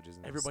few villages.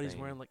 In everybody's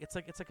Spain. wearing like it's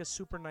like a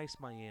super nice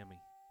Miami.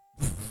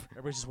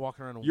 Everybody's just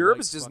walking around. In Europe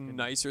white is just fucking,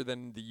 nicer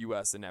than the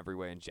U.S. in every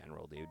way in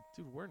general, dude.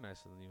 Dude, we're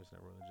nicer than the U.S. and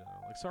everyone in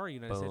general. Like, sorry,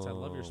 United States, I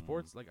love your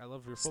sports. Like, I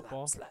love your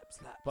football. Slap.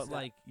 But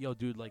like, yo,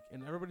 dude, like,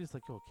 and everybody's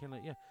like, yo, can't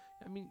I? Yeah,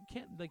 I mean,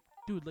 can't like,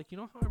 dude, like, you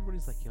know how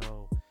everybody's like,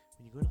 yo,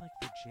 when you go to like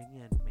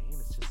Virginia and Maine,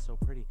 it's just so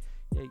pretty.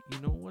 Yeah, you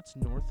know what's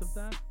north of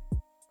that?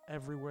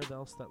 Everywhere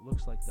else that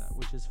looks like that,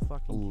 which is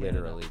fucking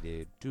Literally,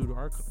 Canada. dude.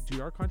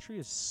 Our country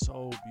is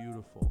so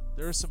beautiful.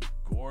 There are some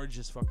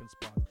gorgeous fucking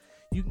spots.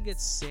 You can get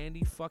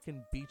sandy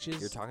fucking beaches.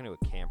 You're talking to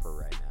a camper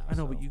right now. I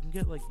know, so. but you can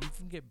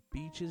get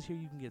beaches here.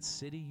 You can get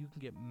city. You can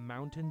get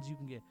mountains. You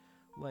can get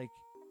like,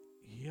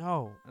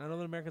 yo. And I know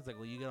that Americans like,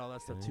 well, you get all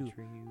that stuff too.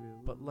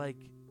 But like,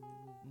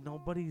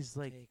 nobody's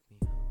like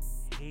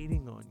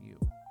hating on you.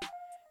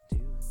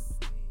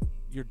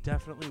 You're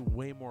definitely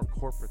way more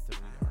corporate than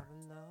we are.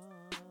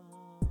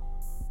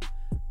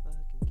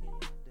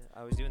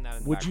 I was doing that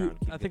in the Would you?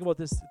 background. Keep Think about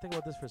this. Think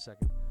about this for a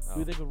second. Who do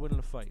you think would win in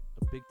a fight?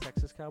 A big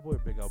Texas cowboy or a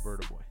big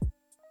Alberta boy?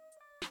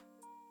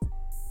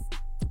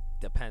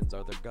 Depends.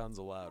 Are there guns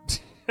allowed?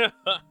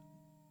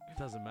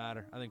 Doesn't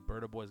matter. I think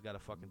Berta boy's got a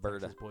fucking Berta.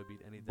 Texas boy beat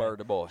any day.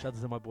 Berta boy. Shout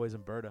out to my boys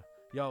in Berta.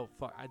 Yo,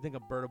 fuck. I think a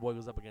Berta boy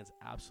goes up against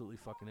absolutely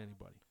fucking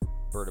anybody.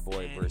 Berta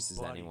boy versus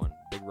Anybody. anyone.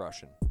 Big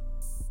Russian.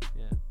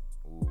 Yeah.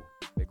 Ooh,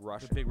 big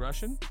Russian. The big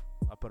Russian?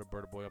 I'll put a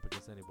Berta boy up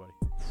against anybody.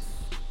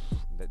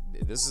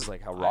 This is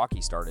like how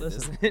Rocky started,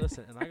 Listen, isn't it?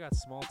 listen, and I got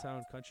small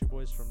town country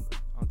boys from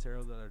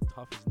Ontario that are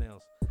tough as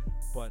nails.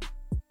 But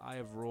I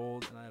have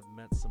rolled and I have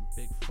met some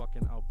big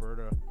fucking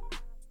Alberta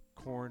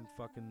corn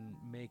fucking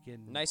making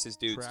Nicest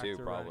dudes too, tractor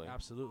probably. riding,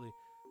 absolutely.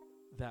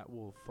 That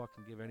will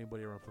fucking give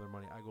anybody a run for their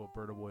money. I go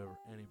Berta boy over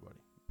anybody.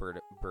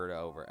 Berta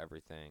over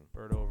everything.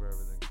 Berta over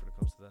everything when it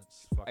comes to that.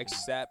 Fucking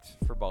Except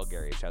for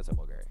Bulgaria. Shouts out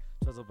Bulgaria.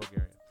 Shouts out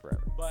Bulgaria.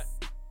 Forever. But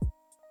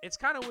it's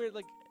kind of weird,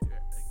 like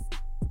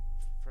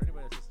for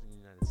anybody that's listening in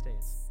the United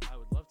States, I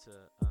would love to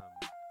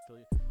feel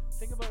you.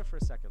 Think about it for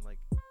a second. Like,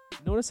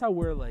 notice how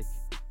we're like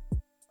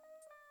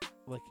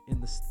in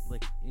this,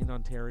 like in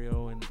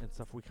Ontario and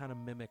stuff, we kind of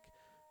mimic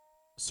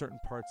certain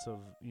parts of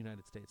the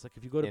United States. Like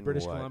if you go to In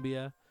British what?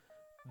 Columbia,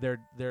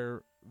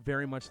 they're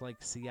very much like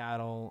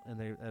Seattle, and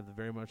they have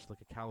very much like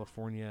a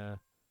California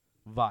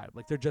vibe.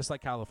 Like they're just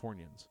like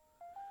Californians.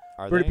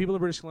 Are British they? people in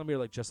British Columbia are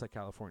like just like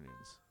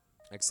Californians,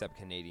 Except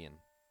Canadian.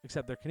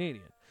 except they're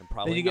Canadian. And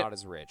probably you get- not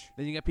as rich.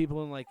 Then you get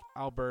people in like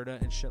Alberta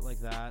and shit like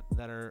that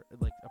that are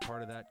like a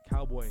part of that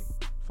cowboy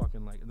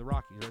fucking like in the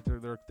Rockies,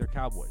 right? They're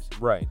cowboys,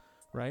 Right.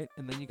 right?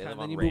 And then you They kind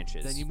live then on you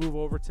ranches. then you move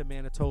over to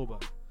Manitoba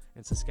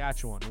and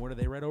Saskatchewan. And what are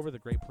they right over? The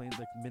Great Plains,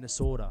 like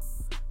Minnesota,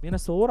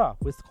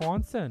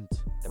 Wisconsin,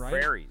 The right?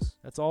 prairies.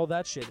 That's all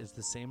that shit is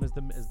the same as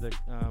the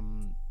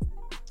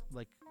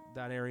like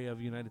that area of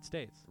the United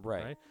States,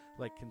 Right.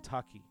 Like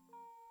Kentucky.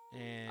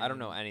 And I don't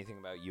know anything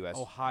about U.S.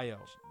 Ohio.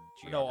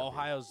 No, geography.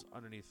 Ohio's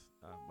underneath,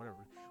 whatever.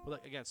 Well,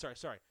 like, again, sorry.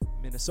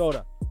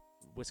 Minnesota,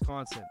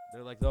 Wisconsin,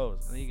 they're like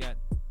those. And then you got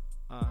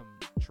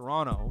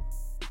Toronto,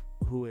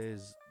 who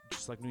is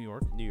just like New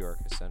York. New York,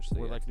 essentially.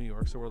 We're yeah. like New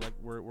York, so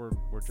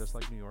we're just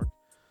like New York.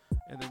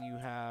 And then you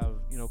have,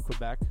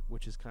 Quebec,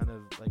 which is kind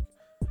of like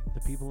the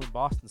people in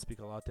Boston speak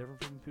a lot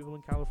different from the people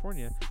in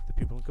California. The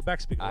people in Quebec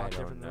speak a lot I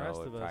different don't than the rest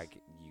know of if us.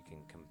 you can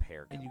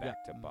compare And you Quebec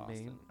got to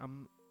Boston.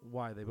 Maine.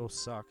 Why? They both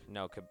suck.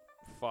 No,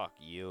 fuck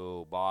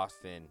you,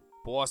 Boston.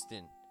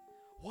 Boston.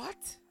 What?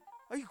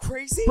 Are you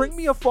crazy? Bring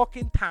me a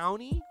fucking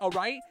townie, all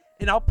right?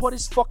 And I'll put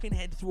his fucking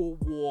head through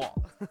a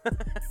wall.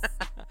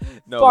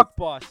 No, Fuck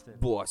Boston.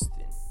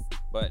 Boston.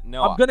 But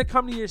no, I'm gonna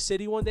come to your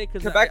city one day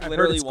because Quebec I've heard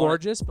literally it's wanted-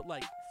 gorgeous, but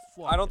like,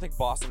 fuck. I don't think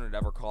Boston would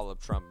ever call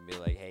up Trump and be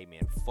like, "Hey,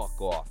 man,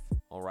 fuck off.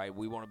 All right,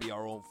 we want to be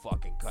our own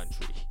fucking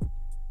country.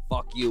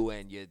 Fuck you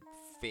and your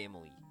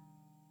family."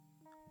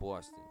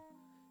 Boston.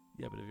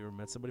 Yeah, but have you ever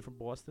met somebody from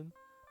Boston?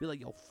 Be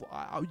like,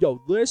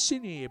 yo,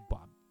 listen here,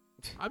 Bob.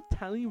 I'm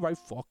telling you right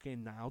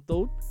fucking now,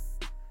 dude.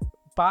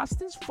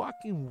 Boston's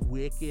fucking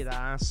wicked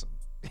awesome.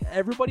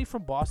 Everybody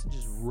from Boston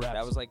just reps.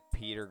 That was like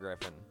Peter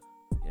Griffin.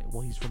 Yeah,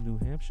 well, he's from New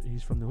Hampshire.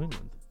 He's from New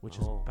England, which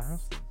is Oh.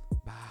 Boston.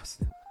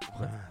 Boston.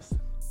 Boston.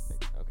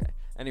 Okay.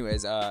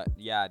 Anyways,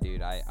 yeah,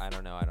 dude, I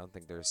don't know. I don't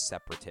think they're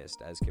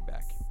separatist as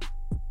Quebec.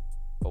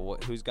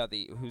 But who's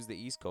the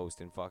East Coast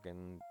in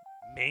fucking?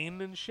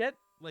 Maine and shit.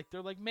 Like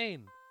they're like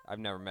Maine. I've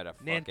never met a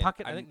fucking.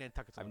 Nantucket. I think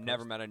Nantucket's on I've the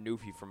never coast. met a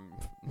Newfie from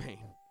Maine.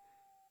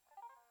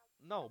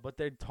 No, but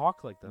they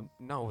talk like them.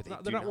 No, It's they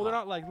not- do they're not. Well, they're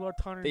not like Lord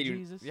Turner They and do.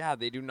 Jesus. Yeah,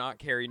 they do not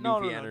carry No,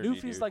 Newfie no. energy.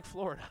 Newfie's dude. like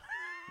Florida.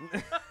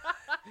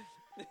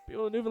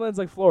 People in Newfoundland's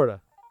like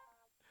Florida.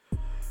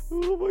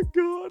 Oh my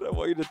god! I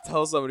want you to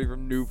tell somebody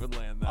from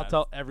Newfoundland that. I'll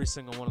tell every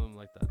single one of them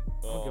like that.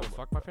 I don't Oh give a my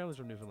fuck. My family's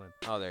from Newfoundland.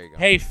 Oh, there you go.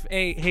 Hey,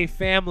 hey,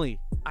 family.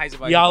 I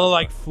suppose. Y'all are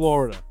like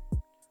Florida.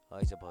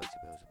 I suppose.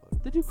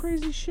 They do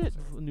crazy shit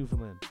in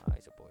Newfoundland. I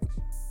suppose.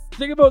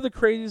 Think about the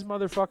craziest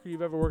motherfucker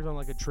you've ever worked on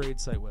like a trade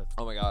site with.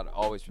 Oh my god!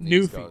 Always from the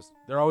East Newfie. Coast.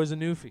 They're always a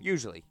Newfie.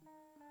 Usually.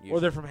 Or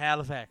they're from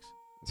Halifax.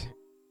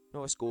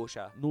 Nova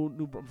Scotia.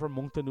 I'm from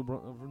Moncton,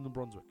 from New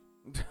Brunswick.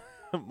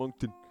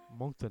 Moncton.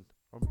 Moncton.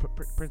 From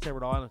Prince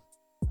Edward Island.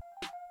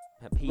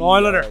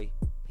 PEI.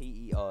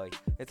 PEI.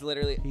 It's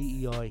literally.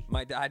 PEI.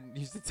 My dad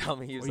used to tell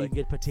me, he was Or you like, can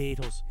get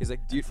potatoes. he's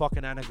like, Dude,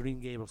 fucking Anna Green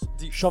Gables.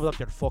 Do you- Shove it up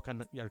your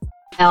fucking. Your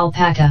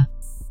Alpaca.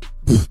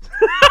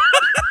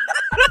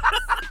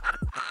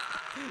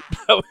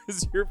 that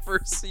was your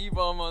first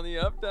C-bomb on the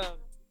UpDown.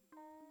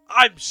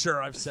 I'm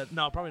sure I've said.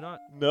 No, probably not.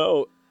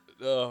 No.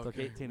 Took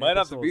 18 Might have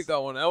to episodes. beat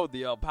that one out with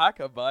the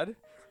alpaca, bud.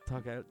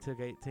 Took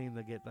 18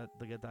 to get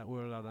that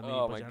word out of me.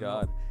 Oh but my you're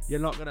God. You're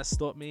not gonna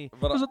stop me.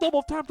 But There's a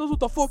double tap. That's what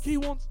the fuck he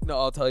wants. No,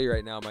 I'll tell you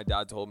right now. My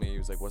dad told me, he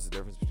was like, "What's the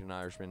difference between an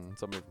Irishman and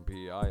somebody from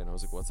PEI?" And I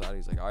was like, "What's that?"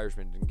 He's like,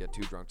 "Irishmen didn't get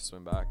too drunk to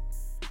swim back."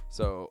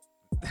 So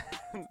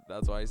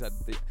that's why he said.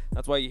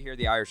 That's why you hear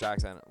the Irish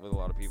accent with a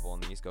lot of people on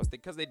the East Coast,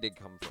 because they did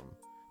come from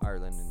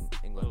Ireland and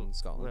England and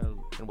Scotland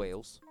Well, and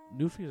Wales.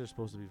 Newfies are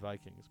supposed to be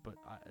Vikings, but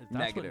that's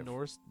Negative. what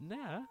Norse.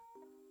 Nah,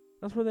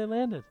 that's where they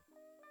landed.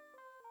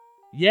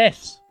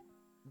 Yes,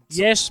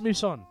 So- yes, my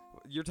son.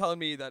 You're telling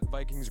me that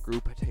Vikings grew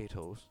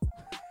potatoes?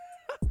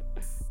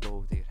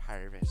 No, they'd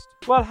harvest.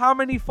 Well, how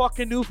many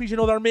fucking Newfies you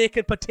know they're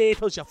making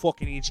potatoes? You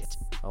fucking idiot.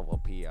 Oh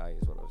well, PEI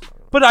is what I was talking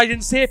about. But I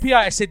didn't say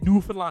PI. I said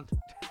Newfoundland.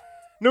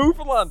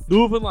 Newfoundland.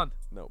 Newfoundland.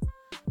 No.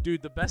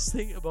 Dude, the best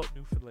thing about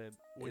Newfoundland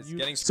when Is you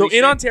getting so in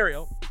screeched in.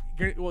 Ontario,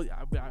 well,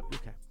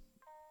 okay,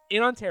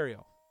 in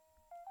Ontario,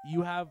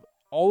 you have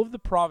all of the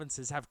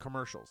provinces have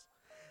commercials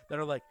that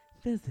are like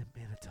visit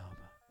Manitoba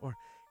or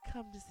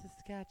come to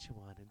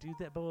Saskatchewan and do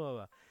that blah blah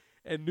blah,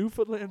 and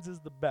Newfoundland's is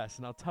the best,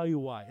 and I'll tell you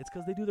why. It's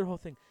because they do their whole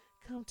thing.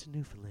 Come to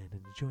Newfoundland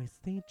and enjoy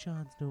St.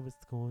 John's, Nova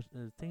Scotia,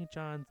 St.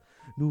 John's,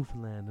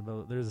 Newfoundland, and blah,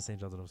 blah. There's a St.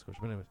 John's, Nova Scotia,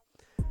 but anyways.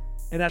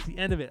 And at the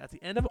end of it, at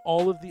the end of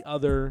all of the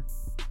other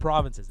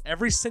provinces,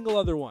 every single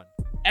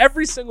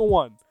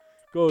one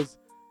goes,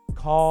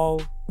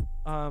 call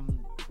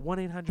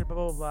 1-800 blah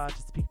blah blah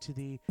to speak to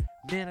the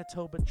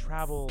Manitoba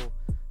Travel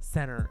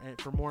Center and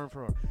for more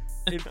info.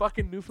 In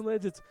fucking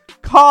Newfoundland, it's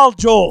call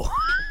Joel.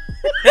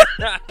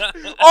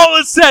 All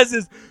it says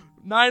is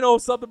 90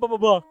 something blah blah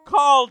blah.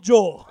 Call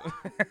Joel.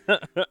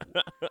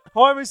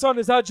 Hi, my son.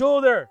 Is that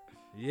Joel there?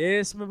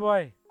 Yes, my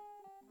boy.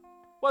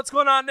 What's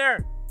going on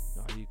there?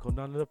 Are you going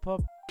down to the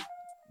pub?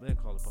 They don't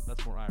call it a pub.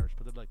 That's more Irish.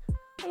 But they're like,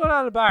 I'm going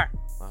down to the bar.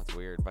 Oh, that's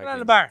weird. Go down to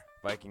the bar.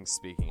 Vikings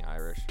speaking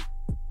Irish.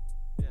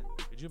 Yeah.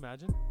 Could you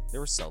imagine? They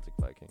were Celtic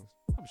Vikings.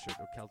 I'm sure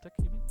they're Celtic.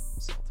 You mean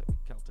Celtic.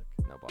 Celtic?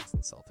 No, Boston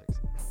Celtics.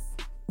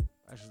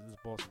 Actually, there's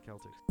Boston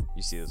Celtics.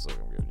 You see this look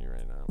I'm giving you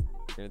right now.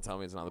 You're gonna tell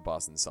me it's not the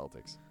Boston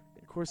Celtics.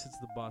 Of course, it's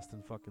the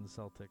Boston fucking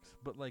Celtics.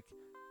 But like,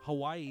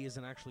 Hawaii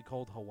isn't actually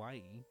called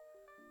Hawaii.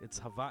 It's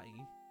Hawaii.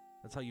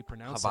 That's how you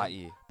pronounce it.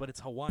 Hawaii. But it's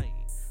Hawaii.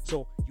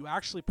 So you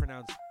actually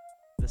pronounce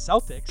the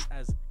Celtics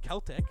as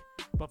Celtic,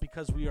 but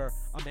because we are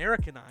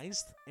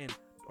Americanized I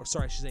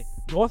should say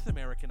North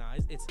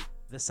Americanized, it's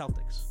the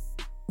Celtics.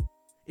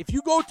 If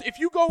you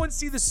go and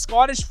see the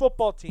Scottish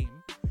football team,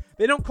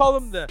 they don't call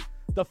them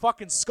the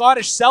fucking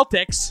Scottish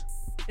Celtics.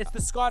 It's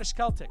the Scottish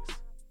Celtics.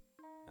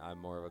 I'm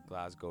more of a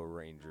Glasgow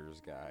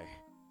Rangers guy.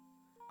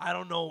 I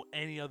don't know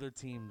any other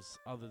teams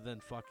other than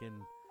fucking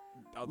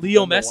Other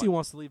Leo than the Messi one-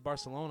 wants to leave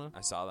Barcelona.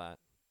 I saw that.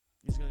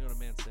 He's gonna go to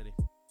Man City.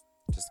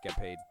 Just to get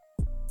paid.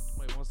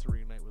 Wait, he wants to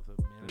reunite with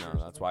a manager.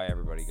 No, that's why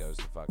everybody goes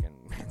to fucking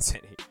Man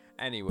City.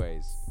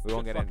 Anyways, we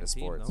won't Good get into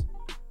fucking team, sports.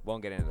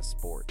 Won't get into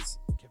sports.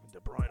 Kevin De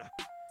Bruyne.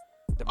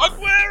 De Bruyne.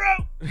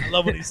 Aguero! I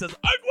love when he says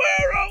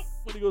Aguero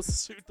when he goes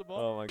to shoot the ball.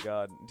 Oh my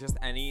god. Just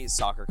any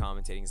soccer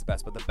commentating is the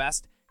best. But the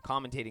best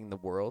commentating in the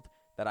world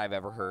that I've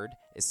ever heard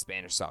is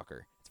Spanish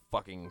soccer. It's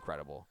fucking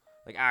incredible.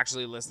 Like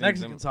actually listening to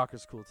Mexican them.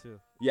 soccer's cool too.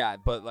 Yeah,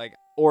 but like,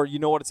 or you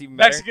know what? It's even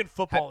better. Mexican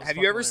football. is Have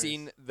you fucking ever hilarious.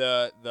 seen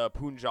the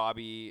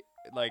Punjabi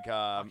like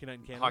Hockey Night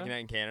in Canada? Hockey Night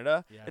in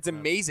Canada? Yeah, It's I have.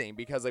 amazing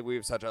because like we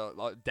have such a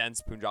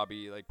dense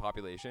Punjabi like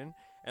population,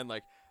 and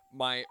like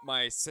my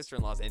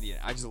sister-in-law's Indian.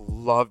 I just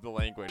love the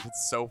language.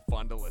 It's so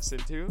fun to listen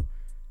to.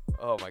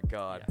 Oh my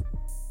god. Yeah.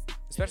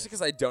 Especially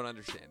because I don't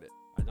understand it.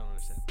 I don't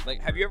understand.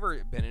 Like, have you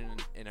ever been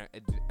in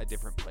a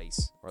different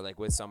place or like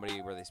with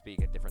somebody where they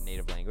speak a different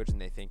native language and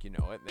they think you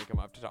know it and they come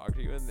up to talk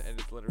to you and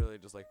it's literally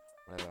just like.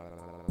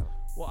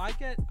 Well, I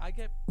get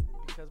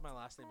because my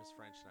last name is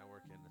French and I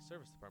work in the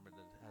service department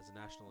that has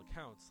national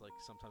accounts. Like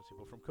sometimes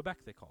people from Quebec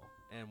they call,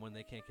 and when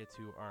they can't get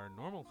to our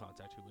normal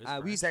contact who is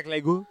French, Zach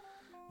Lego.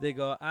 they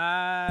go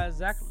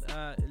Zach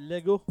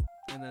Lego,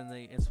 and then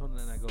it's fun. And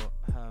then I go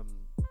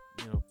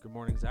good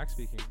morning, Zach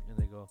speaking, and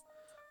they go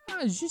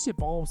je sais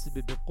pas, c'est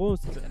bébé pro,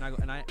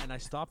 and I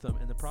stop them,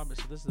 and the problem is,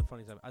 so this is the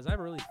funny stuff, as I have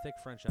a really thick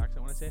French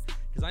accent when I say it,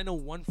 because I know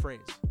one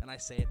phrase and I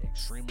say it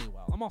extremely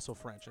well. I'm also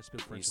French. I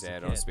speak French. You as say a I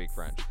don't kid. speak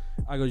French.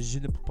 I go je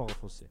ne peux pas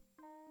français.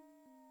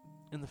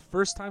 And the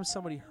first time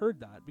somebody heard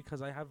that,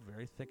 because I have a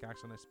very thick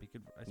accent, I speak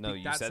No,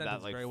 you that said sentence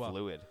that like very well.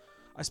 fluid.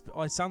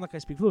 I sound like I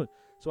speak fluid.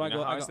 So You I know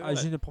go, how I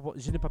say je ne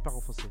peux pas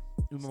français.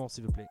 Un moment,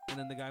 s'il vous plaît. And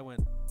then the guy went,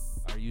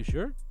 are you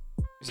sure?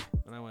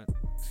 And I went,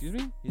 excuse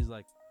me? He's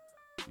like,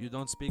 you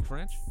don't speak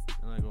French?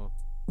 And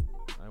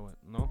I went,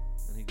 no.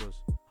 And he goes,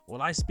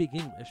 well, I speak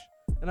English.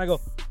 And I go,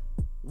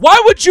 Why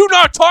would you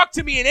not talk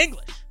to me in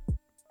English?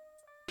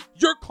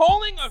 You're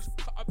calling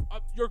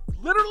you're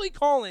literally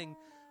calling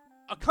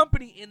a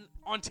company in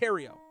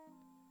Ontario.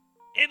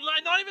 And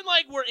not even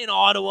like we're in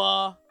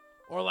Ottawa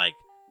or like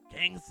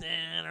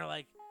Kingston or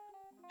like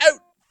out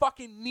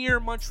fucking near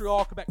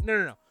Montreal, Quebec.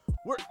 No.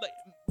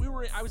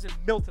 I was in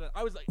Milton.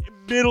 I was like in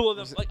the middle of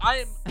the, like, I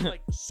am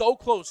like so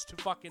close to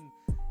fucking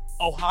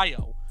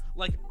Ohio.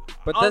 Like,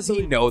 But does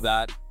he know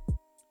that?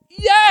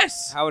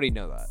 Yes! How would he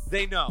know that?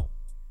 They know.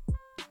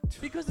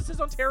 Because this is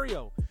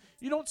Ontario.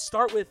 You don't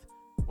start with,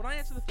 when I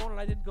answer the phone and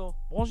I didn't go,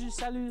 Bonjour,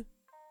 salut.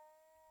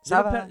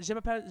 Ça va? Je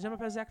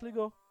m'appelle Zach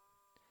Legault.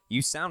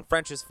 You sound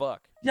French as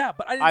fuck. Yeah,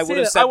 but I didn't I say would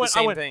have that. said I the went,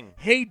 same thing.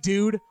 Hey,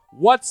 dude,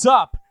 what's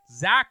up?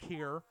 Zach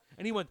here.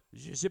 And he went,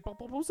 Je sais pas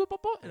parler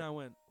papa. And I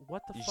went,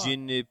 what the fuck? Je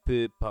ne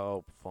peux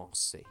pas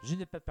français. Je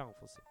ne peux pas parler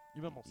français.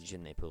 You remember? Je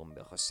ne peux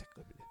pas sacre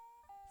bleu.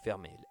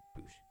 Fermez la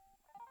bouche.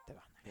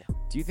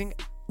 Tabarnak. Do you think...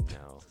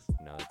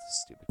 No, it's a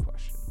stupid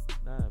question.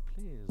 Nah,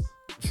 please.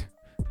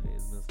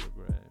 Please, Mr.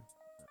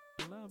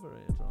 Gray.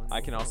 Elaborate on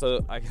I can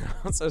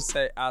also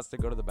say ask to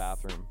go to the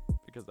bathroom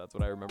because that's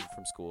what I remember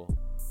from school.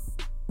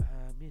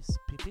 Miss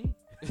Pippi?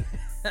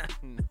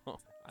 No.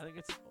 I think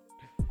it's...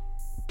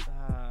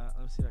 let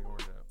me see if I can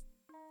work it out.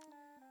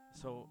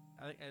 So,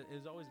 I think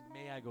it's always,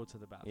 may I go to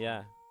the bathroom?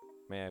 Yeah.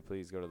 May I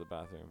please go to the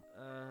bathroom?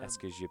 Est-ce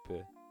que je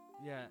peux?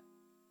 Yeah.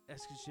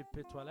 Est-ce que je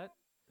peux toilette?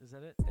 Is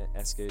that it?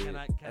 Est-ce que, Can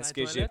I est-ce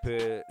que je toilette?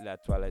 peux la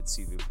toilette,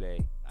 s'il vous plaît?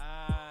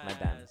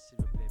 Madame. S'il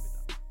vous plaît,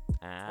 madame.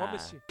 Ah. Oh,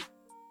 monsieur.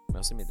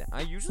 Merci, madame.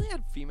 I usually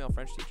had female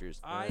French teachers.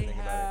 When I think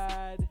about it.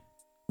 had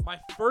my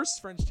first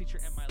French teacher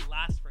and my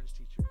last French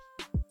teachers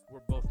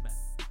were both men.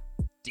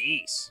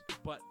 Jeez.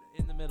 But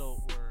in the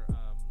middle were,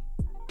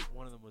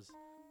 one of them was,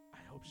 I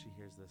hope she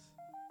hears this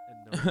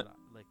and knows that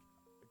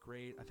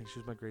I think she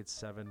was my grade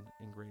 7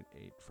 and grade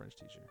 8 French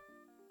teacher.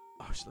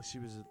 Oh, she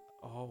was,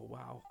 oh,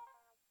 wow.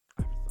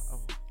 I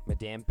thought,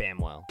 Madame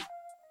Bamwell.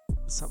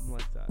 something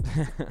like that.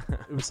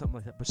 It was something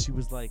like that. But she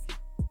was like,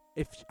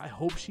 I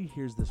hope she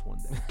hears this one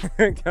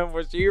day.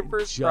 Was she your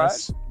first crush?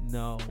 Just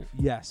know.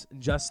 Yes.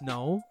 Just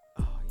know.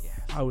 Oh, yeah.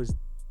 I was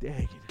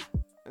digging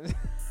it.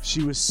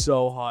 She was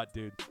so hot,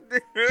 dude.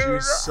 She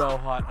was so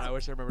hot. I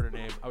wish I remembered her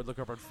name. I would look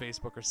her up on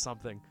Facebook or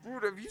something.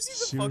 Dude, have you seen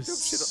the She fucked was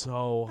up shit?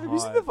 so hot. Have you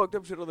seen the fucked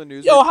up shit on the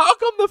news? Yo, how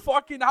come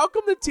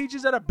the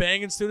teachers that are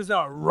banging students now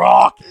are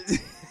rockets?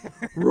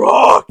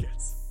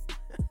 Rockets.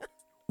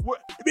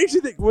 It makes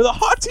you think, were the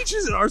hot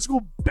teachers in our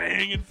school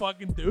banging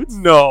fucking dudes?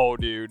 No,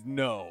 dude,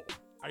 no.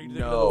 Are you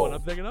thinking of the one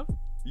I'm thinking of?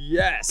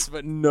 Yes,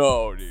 but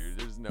no, dude.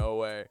 There's no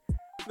way.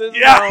 There's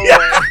Yeah, no yeah.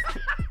 way.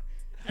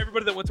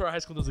 Everybody that went to our high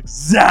school knows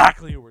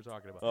exactly who we're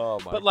talking about. Oh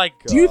my But like,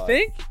 God. do you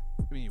think?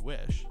 I mean, you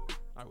wish.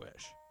 I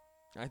wish.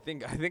 I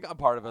think a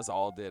part of us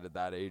all did at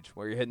that age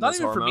where you're hitting Not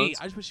those even for me. hormones.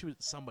 I just wish she was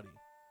somebody.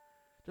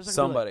 Just like,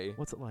 Somebody. Like,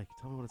 what's it like?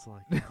 Tell me what it's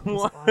like.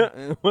 What's it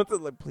like? What's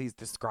it like? Please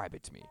describe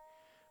it to me.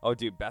 Oh,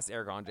 dude, best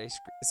Eric Andre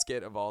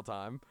skit of all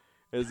time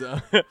is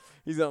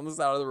he's on the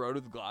side of the road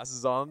with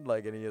glasses on,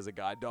 like, and he has a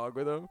guide dog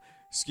with him.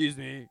 Excuse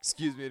me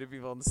to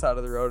people on the side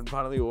of the road, and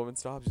finally a woman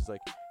stops. She's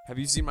like, "Have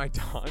you seen my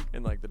dog?"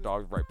 And like the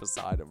dog's right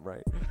beside him,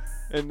 right?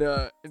 And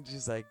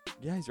she's like,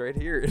 "Yeah, he's right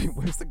here." And he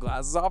whips the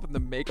glasses off, and the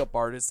makeup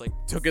artist like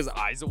took his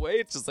eyes away.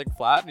 It's just like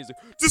flat, and he's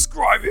like,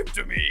 "Describe him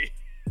to me."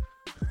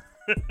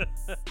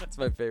 That's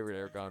my favorite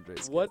Eric Andre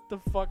skit. What the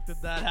fuck did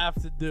that have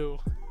to do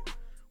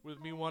with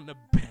me wanting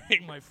to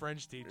bang my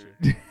French teacher?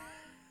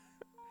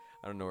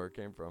 I don't know where it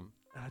came from.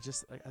 And I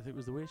think it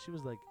was the way she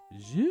was like,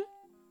 "Je,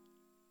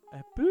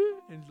 un peu,"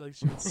 and like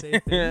she would say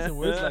things and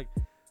words like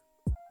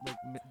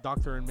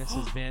Dr. and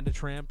Mrs.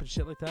 Vandetramp and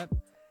shit like that.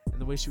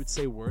 And the way she would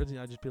say words, and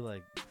I'd just be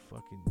like,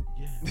 "Fucking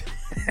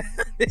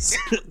yeah,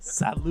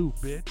 salut,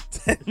 bitch."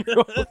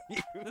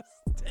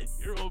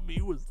 10-year-old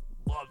me was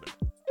loving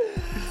it.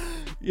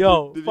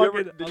 Yo, Did you ever-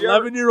 fucking did you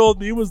ever- 11-year-old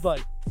me was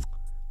like,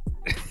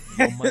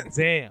 "Yo,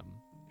 madame,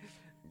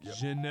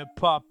 je ne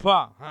peux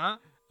pas, huh?"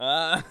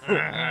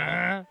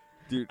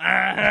 Dude,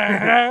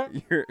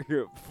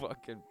 you're a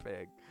fucking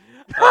pig.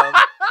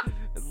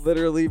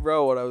 Literally,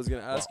 bro, what I was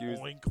gonna ask you is,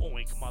 Oink,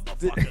 oink,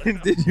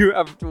 motherfucker. did you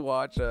have to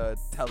watch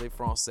Télé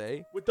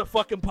Français? With the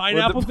fucking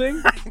pineapple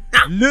thing?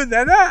 Le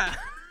nana.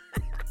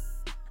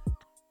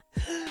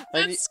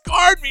 That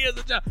scarred me as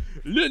a child.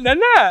 Le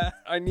nana.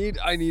 I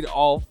need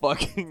all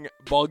fucking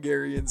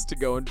Bulgarians to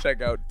go and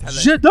check out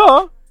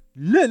J'adore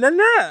le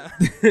nana.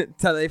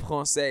 Télé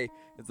Français.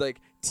 It's like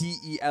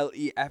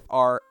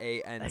TELEFRANC.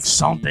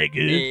 Accent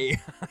aigu.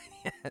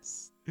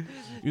 Yes.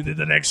 You did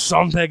an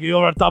accent aigu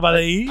over top of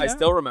the E. I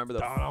still remember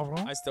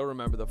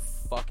the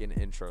fucking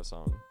intro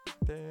song.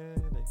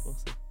 Télé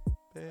Français.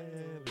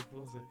 Télé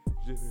Français.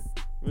 Je veux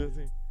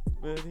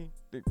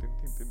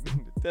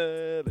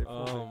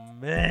Oh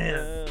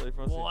man.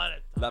 What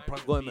a La time to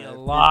programme be est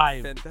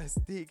alive.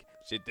 fantastique.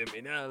 Chez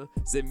Terminal,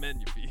 c'est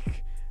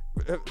magnifique.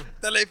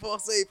 Télé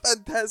Français,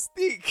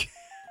 fantastique.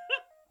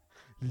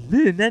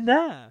 Le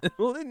nana.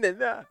 Oh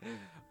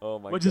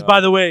my god. Which is, by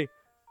the way,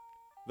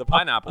 the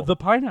pineapple. the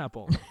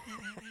pineapple.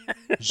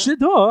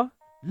 J'adore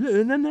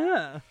le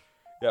nana.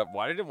 Yeah,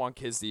 why did it want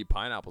kids to eat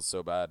pineapples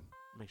so bad?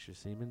 Makes your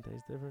semen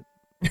taste different.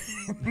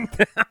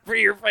 For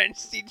your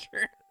French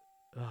teacher.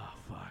 Oh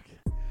fuck.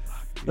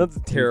 That's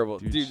terrible.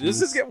 Dude, she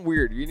this is getting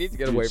weird. You need to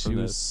get away from She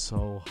was this.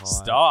 so hot.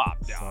 Stop,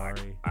 dog.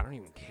 Sorry. I don't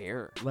even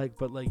care. Like,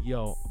 but like,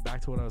 yo,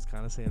 back to what I was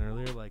kind of saying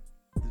earlier. Like,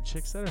 the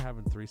chicks that are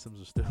having threesomes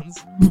with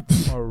students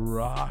are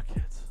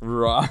rockets.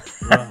 Rockets.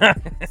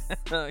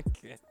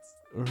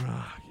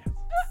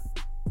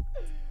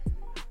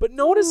 But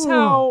notice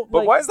how. But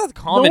like, why is that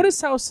common? Notice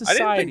how I society.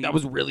 didn't think that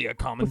was really a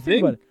common but think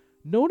thing. about it.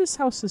 Notice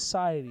how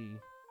society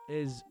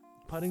is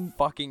putting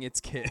Fucking its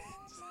kids.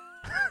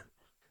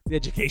 the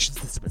education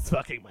system is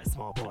fucking my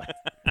small boy.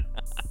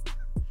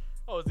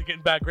 Oh, is he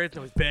getting bad grades?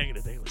 No, he's banging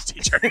his English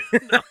teacher.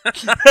 No.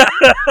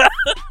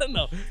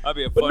 No. That'd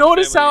be a But fun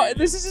notice family how reunion.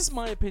 this is just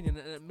my opinion.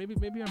 And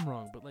maybe I'm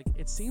wrong, but like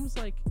it seems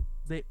like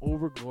they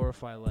over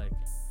glorify like,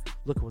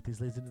 look at what these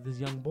ladies did to this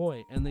young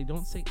boy, and they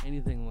don't say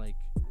anything like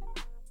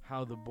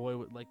how the boy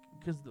would like,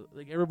 because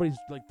like everybody's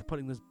like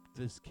putting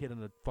this kid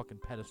on a fucking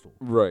pedestal.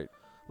 Right.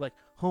 Like,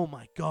 oh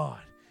my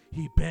god,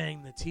 he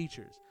banged the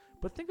teachers.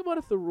 But think about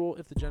if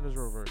the genders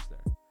were reversed there.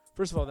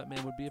 First of all, that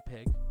man would be a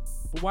pig.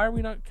 But why are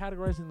we not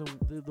categorizing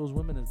those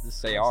women as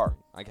disgusting? They are.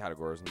 I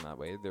categorize them that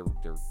way. They're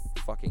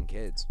fucking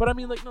kids. But I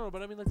mean, like, no.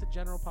 But I mean, like the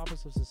general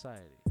populace of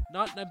society.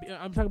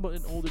 I'm talking about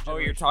an older generation. Oh,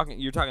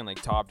 you're talking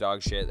like top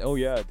dog shit. Oh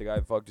yeah, the guy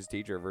fucked his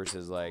teacher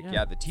versus like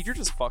yeah the teacher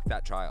just fucked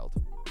that child.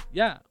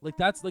 Yeah, like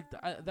that's like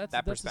that's That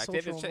that's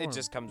perspective. A social It norm.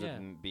 just comes Yeah.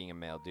 with being a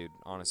male dude.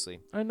 Honestly.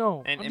 I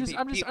know. And- I'm and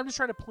just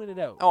trying to point it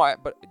out. Oh,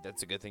 but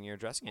that's a good thing you're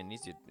addressing it.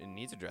 It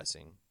needs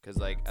addressing because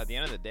like at the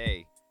end of the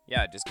day,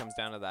 yeah, it just comes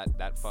down to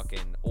that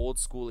fucking old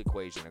school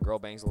equation. A girl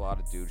bangs a lot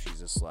of dudes,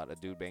 she's a slut. A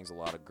dude bangs a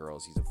lot of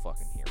girls, he's a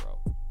fucking hero.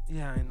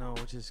 Yeah, I know,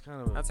 which is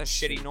kind of That's a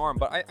shitty norm.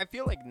 But I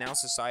feel like now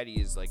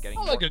society is like getting.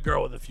 I like a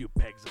girl with a few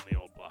pegs on the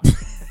old block.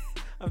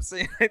 I'm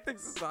saying I think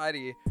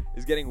society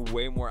is getting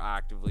way more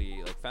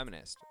actively like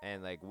feminist,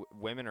 and like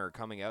women are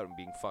coming out and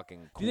being fucking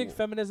cool. Do you think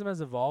feminism has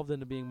evolved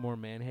into being more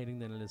man-hating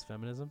than it is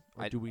feminism?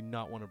 Or do we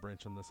not want to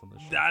branch on this show?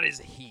 That is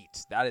heat.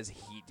 That is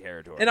heat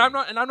territory. And I'm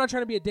not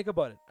trying to be a dick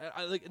about it.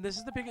 I like, and this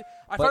is the big.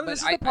 I find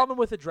this is the problem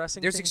with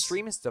addressing. There's things.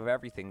 extremists of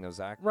everything, though,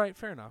 Zach. Right,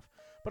 fair enough.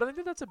 But I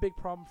think that's a big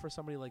problem for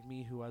somebody like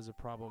me who has a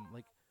problem,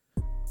 like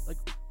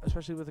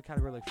especially with a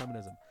category like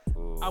feminism.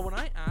 When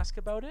I ask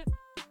about it,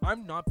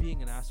 I'm not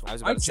being an asshole. I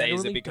was about to say,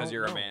 is it genuinely because don't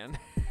you're know. a man?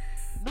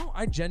 No,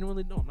 I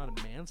genuinely don't. I'm not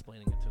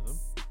mansplaining it to them.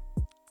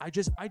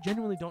 I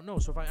genuinely don't know.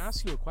 So if I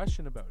ask you a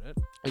question about it,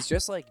 It's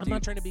just like I'm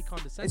not trying to be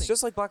condescending. It's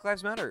just like Black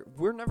Lives Matter.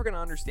 We're never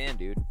gonna understand,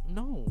 dude.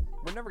 No.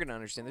 We're never gonna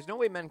understand. There's no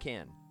way men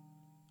can.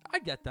 I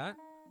get that,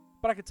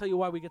 but I can tell you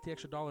why we get the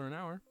extra $1 an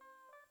hour.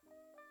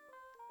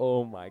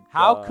 Oh my god.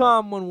 How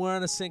come when we're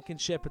on a sinking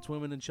ship, it's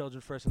women and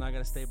children first, and I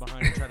gotta stay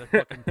behind and try to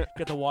fucking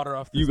get the water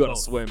off this you gotta boat?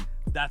 swim?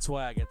 That's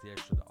why I get the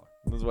extra $1.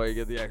 That's why you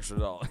get the extra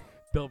 $1.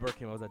 Bill Burr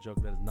came out with that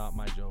joke. That is not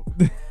my joke.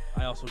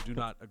 I also do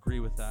not agree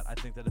with that. I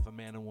think that if a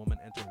man and woman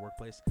enter a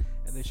workplace,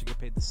 and they should get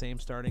paid the same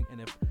starting, and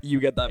if You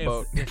get that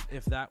boat.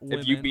 if that woman,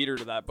 If you beat her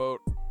to that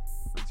boat,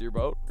 it's your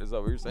boat. Is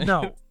that what you're saying?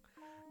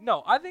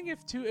 No, I think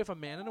if a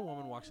man and a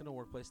woman walks into a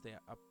workplace, they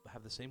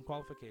have the same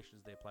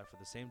qualifications, they apply for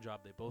the same job,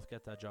 they both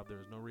get that job. There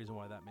is no reason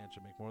why that man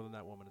should make more than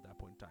that woman at that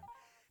point in time.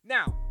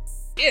 Now,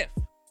 if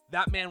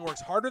that man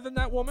works harder than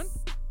that woman,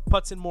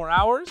 puts in more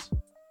hours,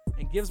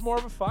 and gives more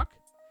of a fuck,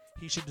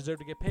 he should deserve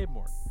to get paid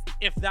more.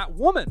 If that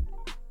woman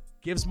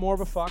gives more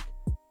of a fuck,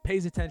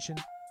 pays attention,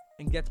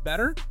 and gets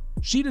better,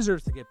 she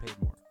deserves to get paid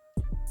more.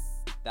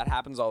 That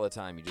happens all the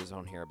time. You just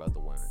don't hear about the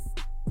women.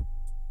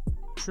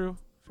 True,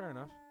 fair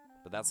enough.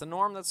 But that's the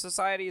norm that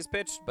society has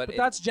pitched. But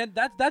that's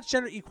that's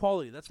gender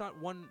equality. That's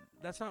not one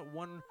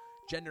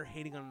gender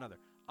hating on another.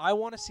 I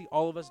want to see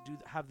all of us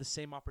have the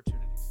same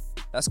opportunities.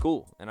 That's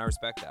cool, and I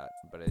respect that.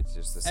 But it's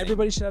just the same.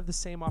 Everybody should have the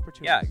same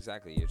opportunities. Yeah,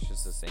 exactly. It's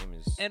just the same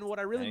as. And what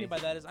I really mean by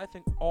anything. that is, I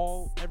think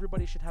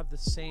everybody should have the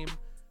same.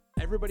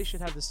 Everybody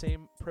should have the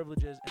same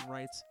privileges and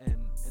rights and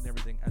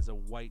everything as a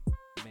white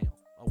male,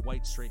 a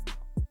white straight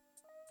male.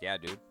 Yeah,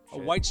 dude. A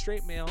white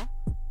straight male.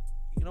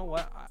 You know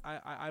what?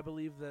 I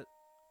believe that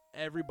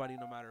everybody,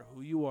 no matter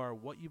who you are,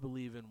 what you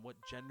believe in, what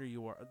gender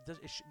you are,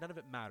 none of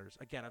it matters.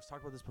 Again, I've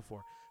talked about this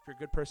before. If you're a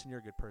good person, you're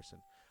a good person.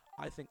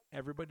 I think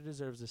everybody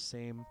deserves the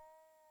same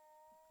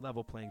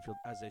level playing field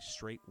as a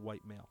straight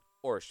white male.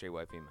 Or a straight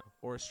white female.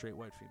 Or a straight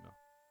white female.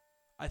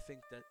 I think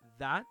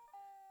that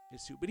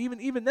is too. But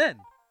even then,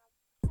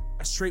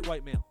 a straight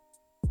white male.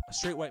 A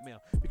straight white male.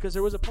 Because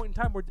there was a point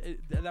in time where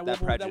that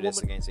prejudice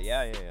woman, against it.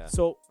 Yeah.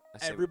 So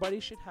everybody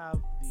should have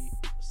the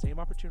same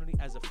opportunity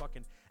as a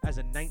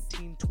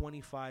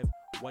 1925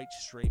 white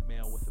straight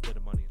male with a bit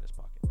of money in his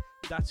pocket.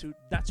 That's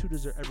who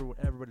deserve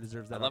everybody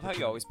deserves that. I love how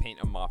you always paint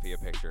a mafia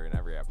picture in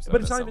every episode.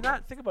 But it's not even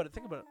that. Think about it.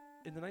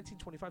 In the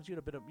 1925s, you had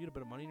a bit of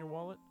money in your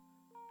wallet.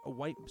 A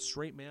white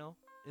straight male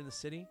in the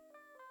city.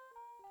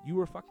 You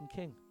were fucking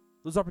king.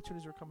 Those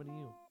opportunities were coming to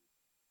you.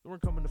 They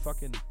weren't coming to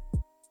fucking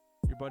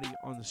your buddy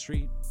on the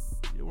street.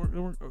 They weren't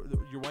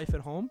your wife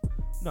at home.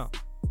 No,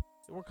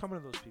 they weren't coming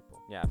to those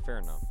people. Yeah, fair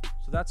enough.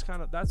 So that's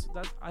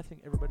I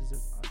think everybody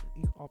deserves an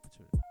equal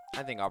opportunity.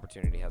 I think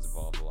opportunity has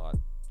evolved a lot.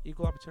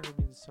 Equal opportunity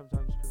means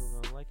sometimes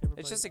people don't like everybody.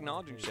 It's just and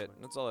acknowledging hate shit.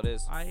 everybody. That's all it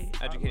is.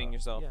 Educating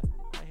yourself.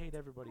 Yeah, I hate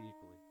everybody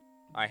equally.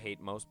 I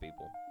hate most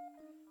people.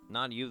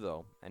 Not you,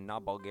 though, and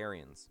not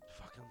Bulgarians.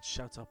 Fucking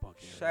shouts out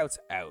Bulgaria. Shouts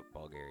out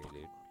Bulgaria,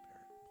 dude.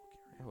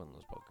 Everyone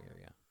loves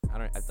Bulgaria.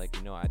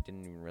 I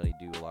didn't even really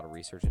do a lot of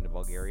research into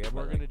Bulgaria.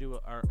 We're but gonna do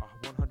our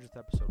 100th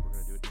episode. We're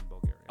gonna do it in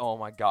Bulgaria. Oh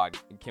my god.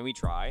 Can we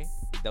try?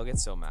 They'll get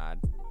so mad.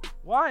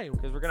 Why?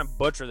 Because we're going to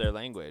butcher their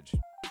language.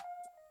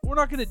 We're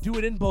not gonna do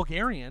it in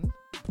Bulgarian.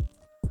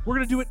 We're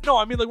gonna do it. No,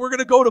 I mean like we're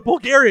gonna go to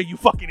Bulgaria. You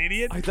fucking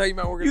idiot. I thought you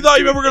meant we're You thought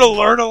you were gonna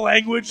learn a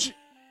language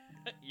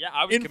Yeah,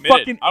 I was in committed.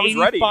 fucking I was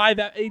ready. 85,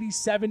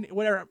 87,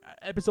 whatever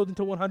episodes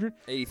until 100.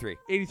 83.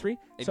 83.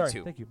 82.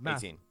 Sorry, thank you.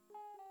 Math. 18.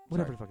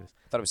 Whatever Sorry. the fuck it is.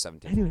 I thought it was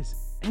 17.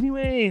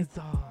 Anyways.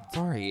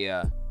 Sorry,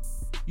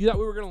 You thought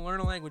we were gonna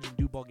learn a language and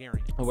do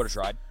Bulgarian? I would have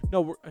tried.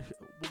 No,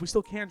 we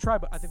still can try,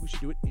 but I think we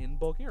should do it in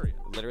Bulgaria.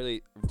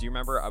 Literally, do you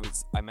remember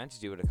I meant to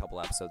do it a couple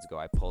episodes ago.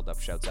 I pulled up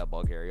Shouts Out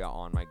Bulgaria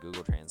on my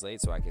Google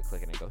Translate so I could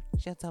click it and go,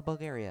 Shouts Out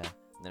Bulgaria.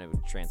 And then it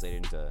would translate it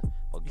into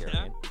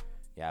Bulgarian.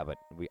 Yeah, but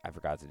I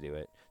forgot to do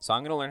it. So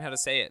I'm going to learn how to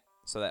say it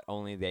so that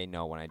only they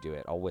know when I do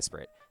it. I'll whisper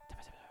it.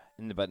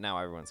 But now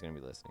everyone's going to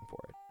be listening for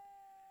it.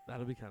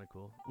 That'll be kind of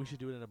cool. We should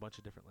do it in a bunch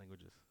of different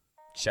languages.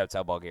 Shouts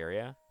Out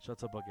Bulgaria.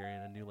 Shouts out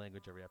Bulgarian, a new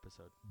language every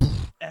episode.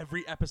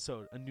 Every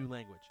episode, a new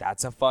language.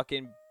 That's a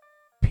fucking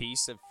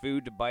piece of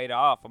food to bite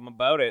off. I'm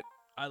about it.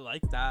 I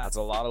like that. That's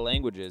a lot of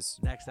languages.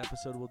 Next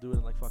episode, we'll do it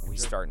in like fucking We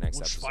German. start next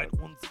We'll episode.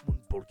 fight one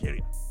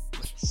Bulgaria.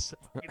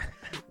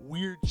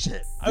 Weird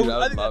shit. Dude, I I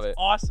would think love that's it.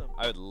 awesome.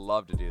 I would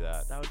love to do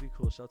that. That would be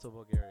cool. Shouts out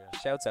Bulgaria.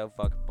 Shouts out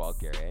fucking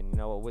Bulgaria. And you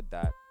know what? With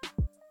that,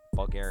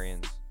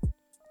 Bulgarians,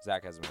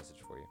 Zach has a message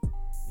for you.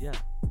 Yeah.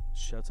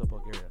 Shouts out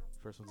Bulgaria.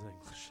 First one's in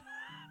English.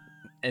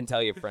 And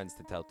tell your friends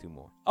to tell two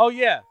more. Oh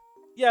yeah.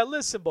 Yeah,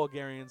 listen,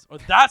 Bulgarians. Or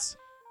that's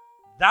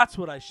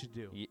what I should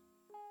do.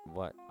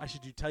 What? I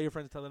should do tell your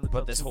friends to tell them to But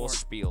tell this two whole more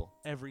spiel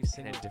every in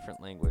single a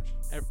different language.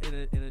 in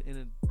a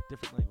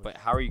different language. But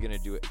how are you gonna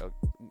do it?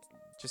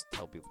 Just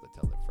tell people to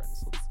tell their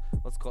friends.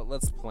 Let's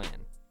plan.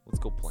 Let's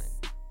go plan.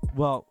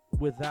 Well,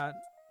 with that,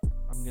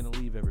 I'm going to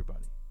leave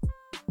everybody.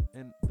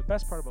 And the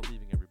best part about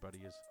leaving everybody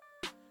is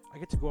I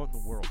get to go out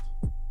in the world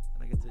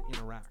and I get to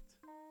interact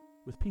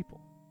with people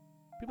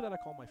that I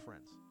call my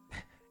friends.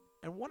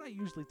 And what I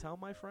usually tell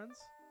my friends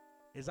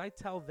is I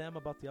tell them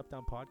about the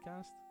UpDown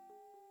podcast,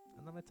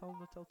 and then I tell them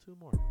to tell two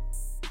more.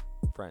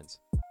 Friends.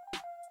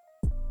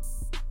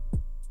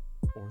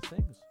 Or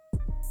things.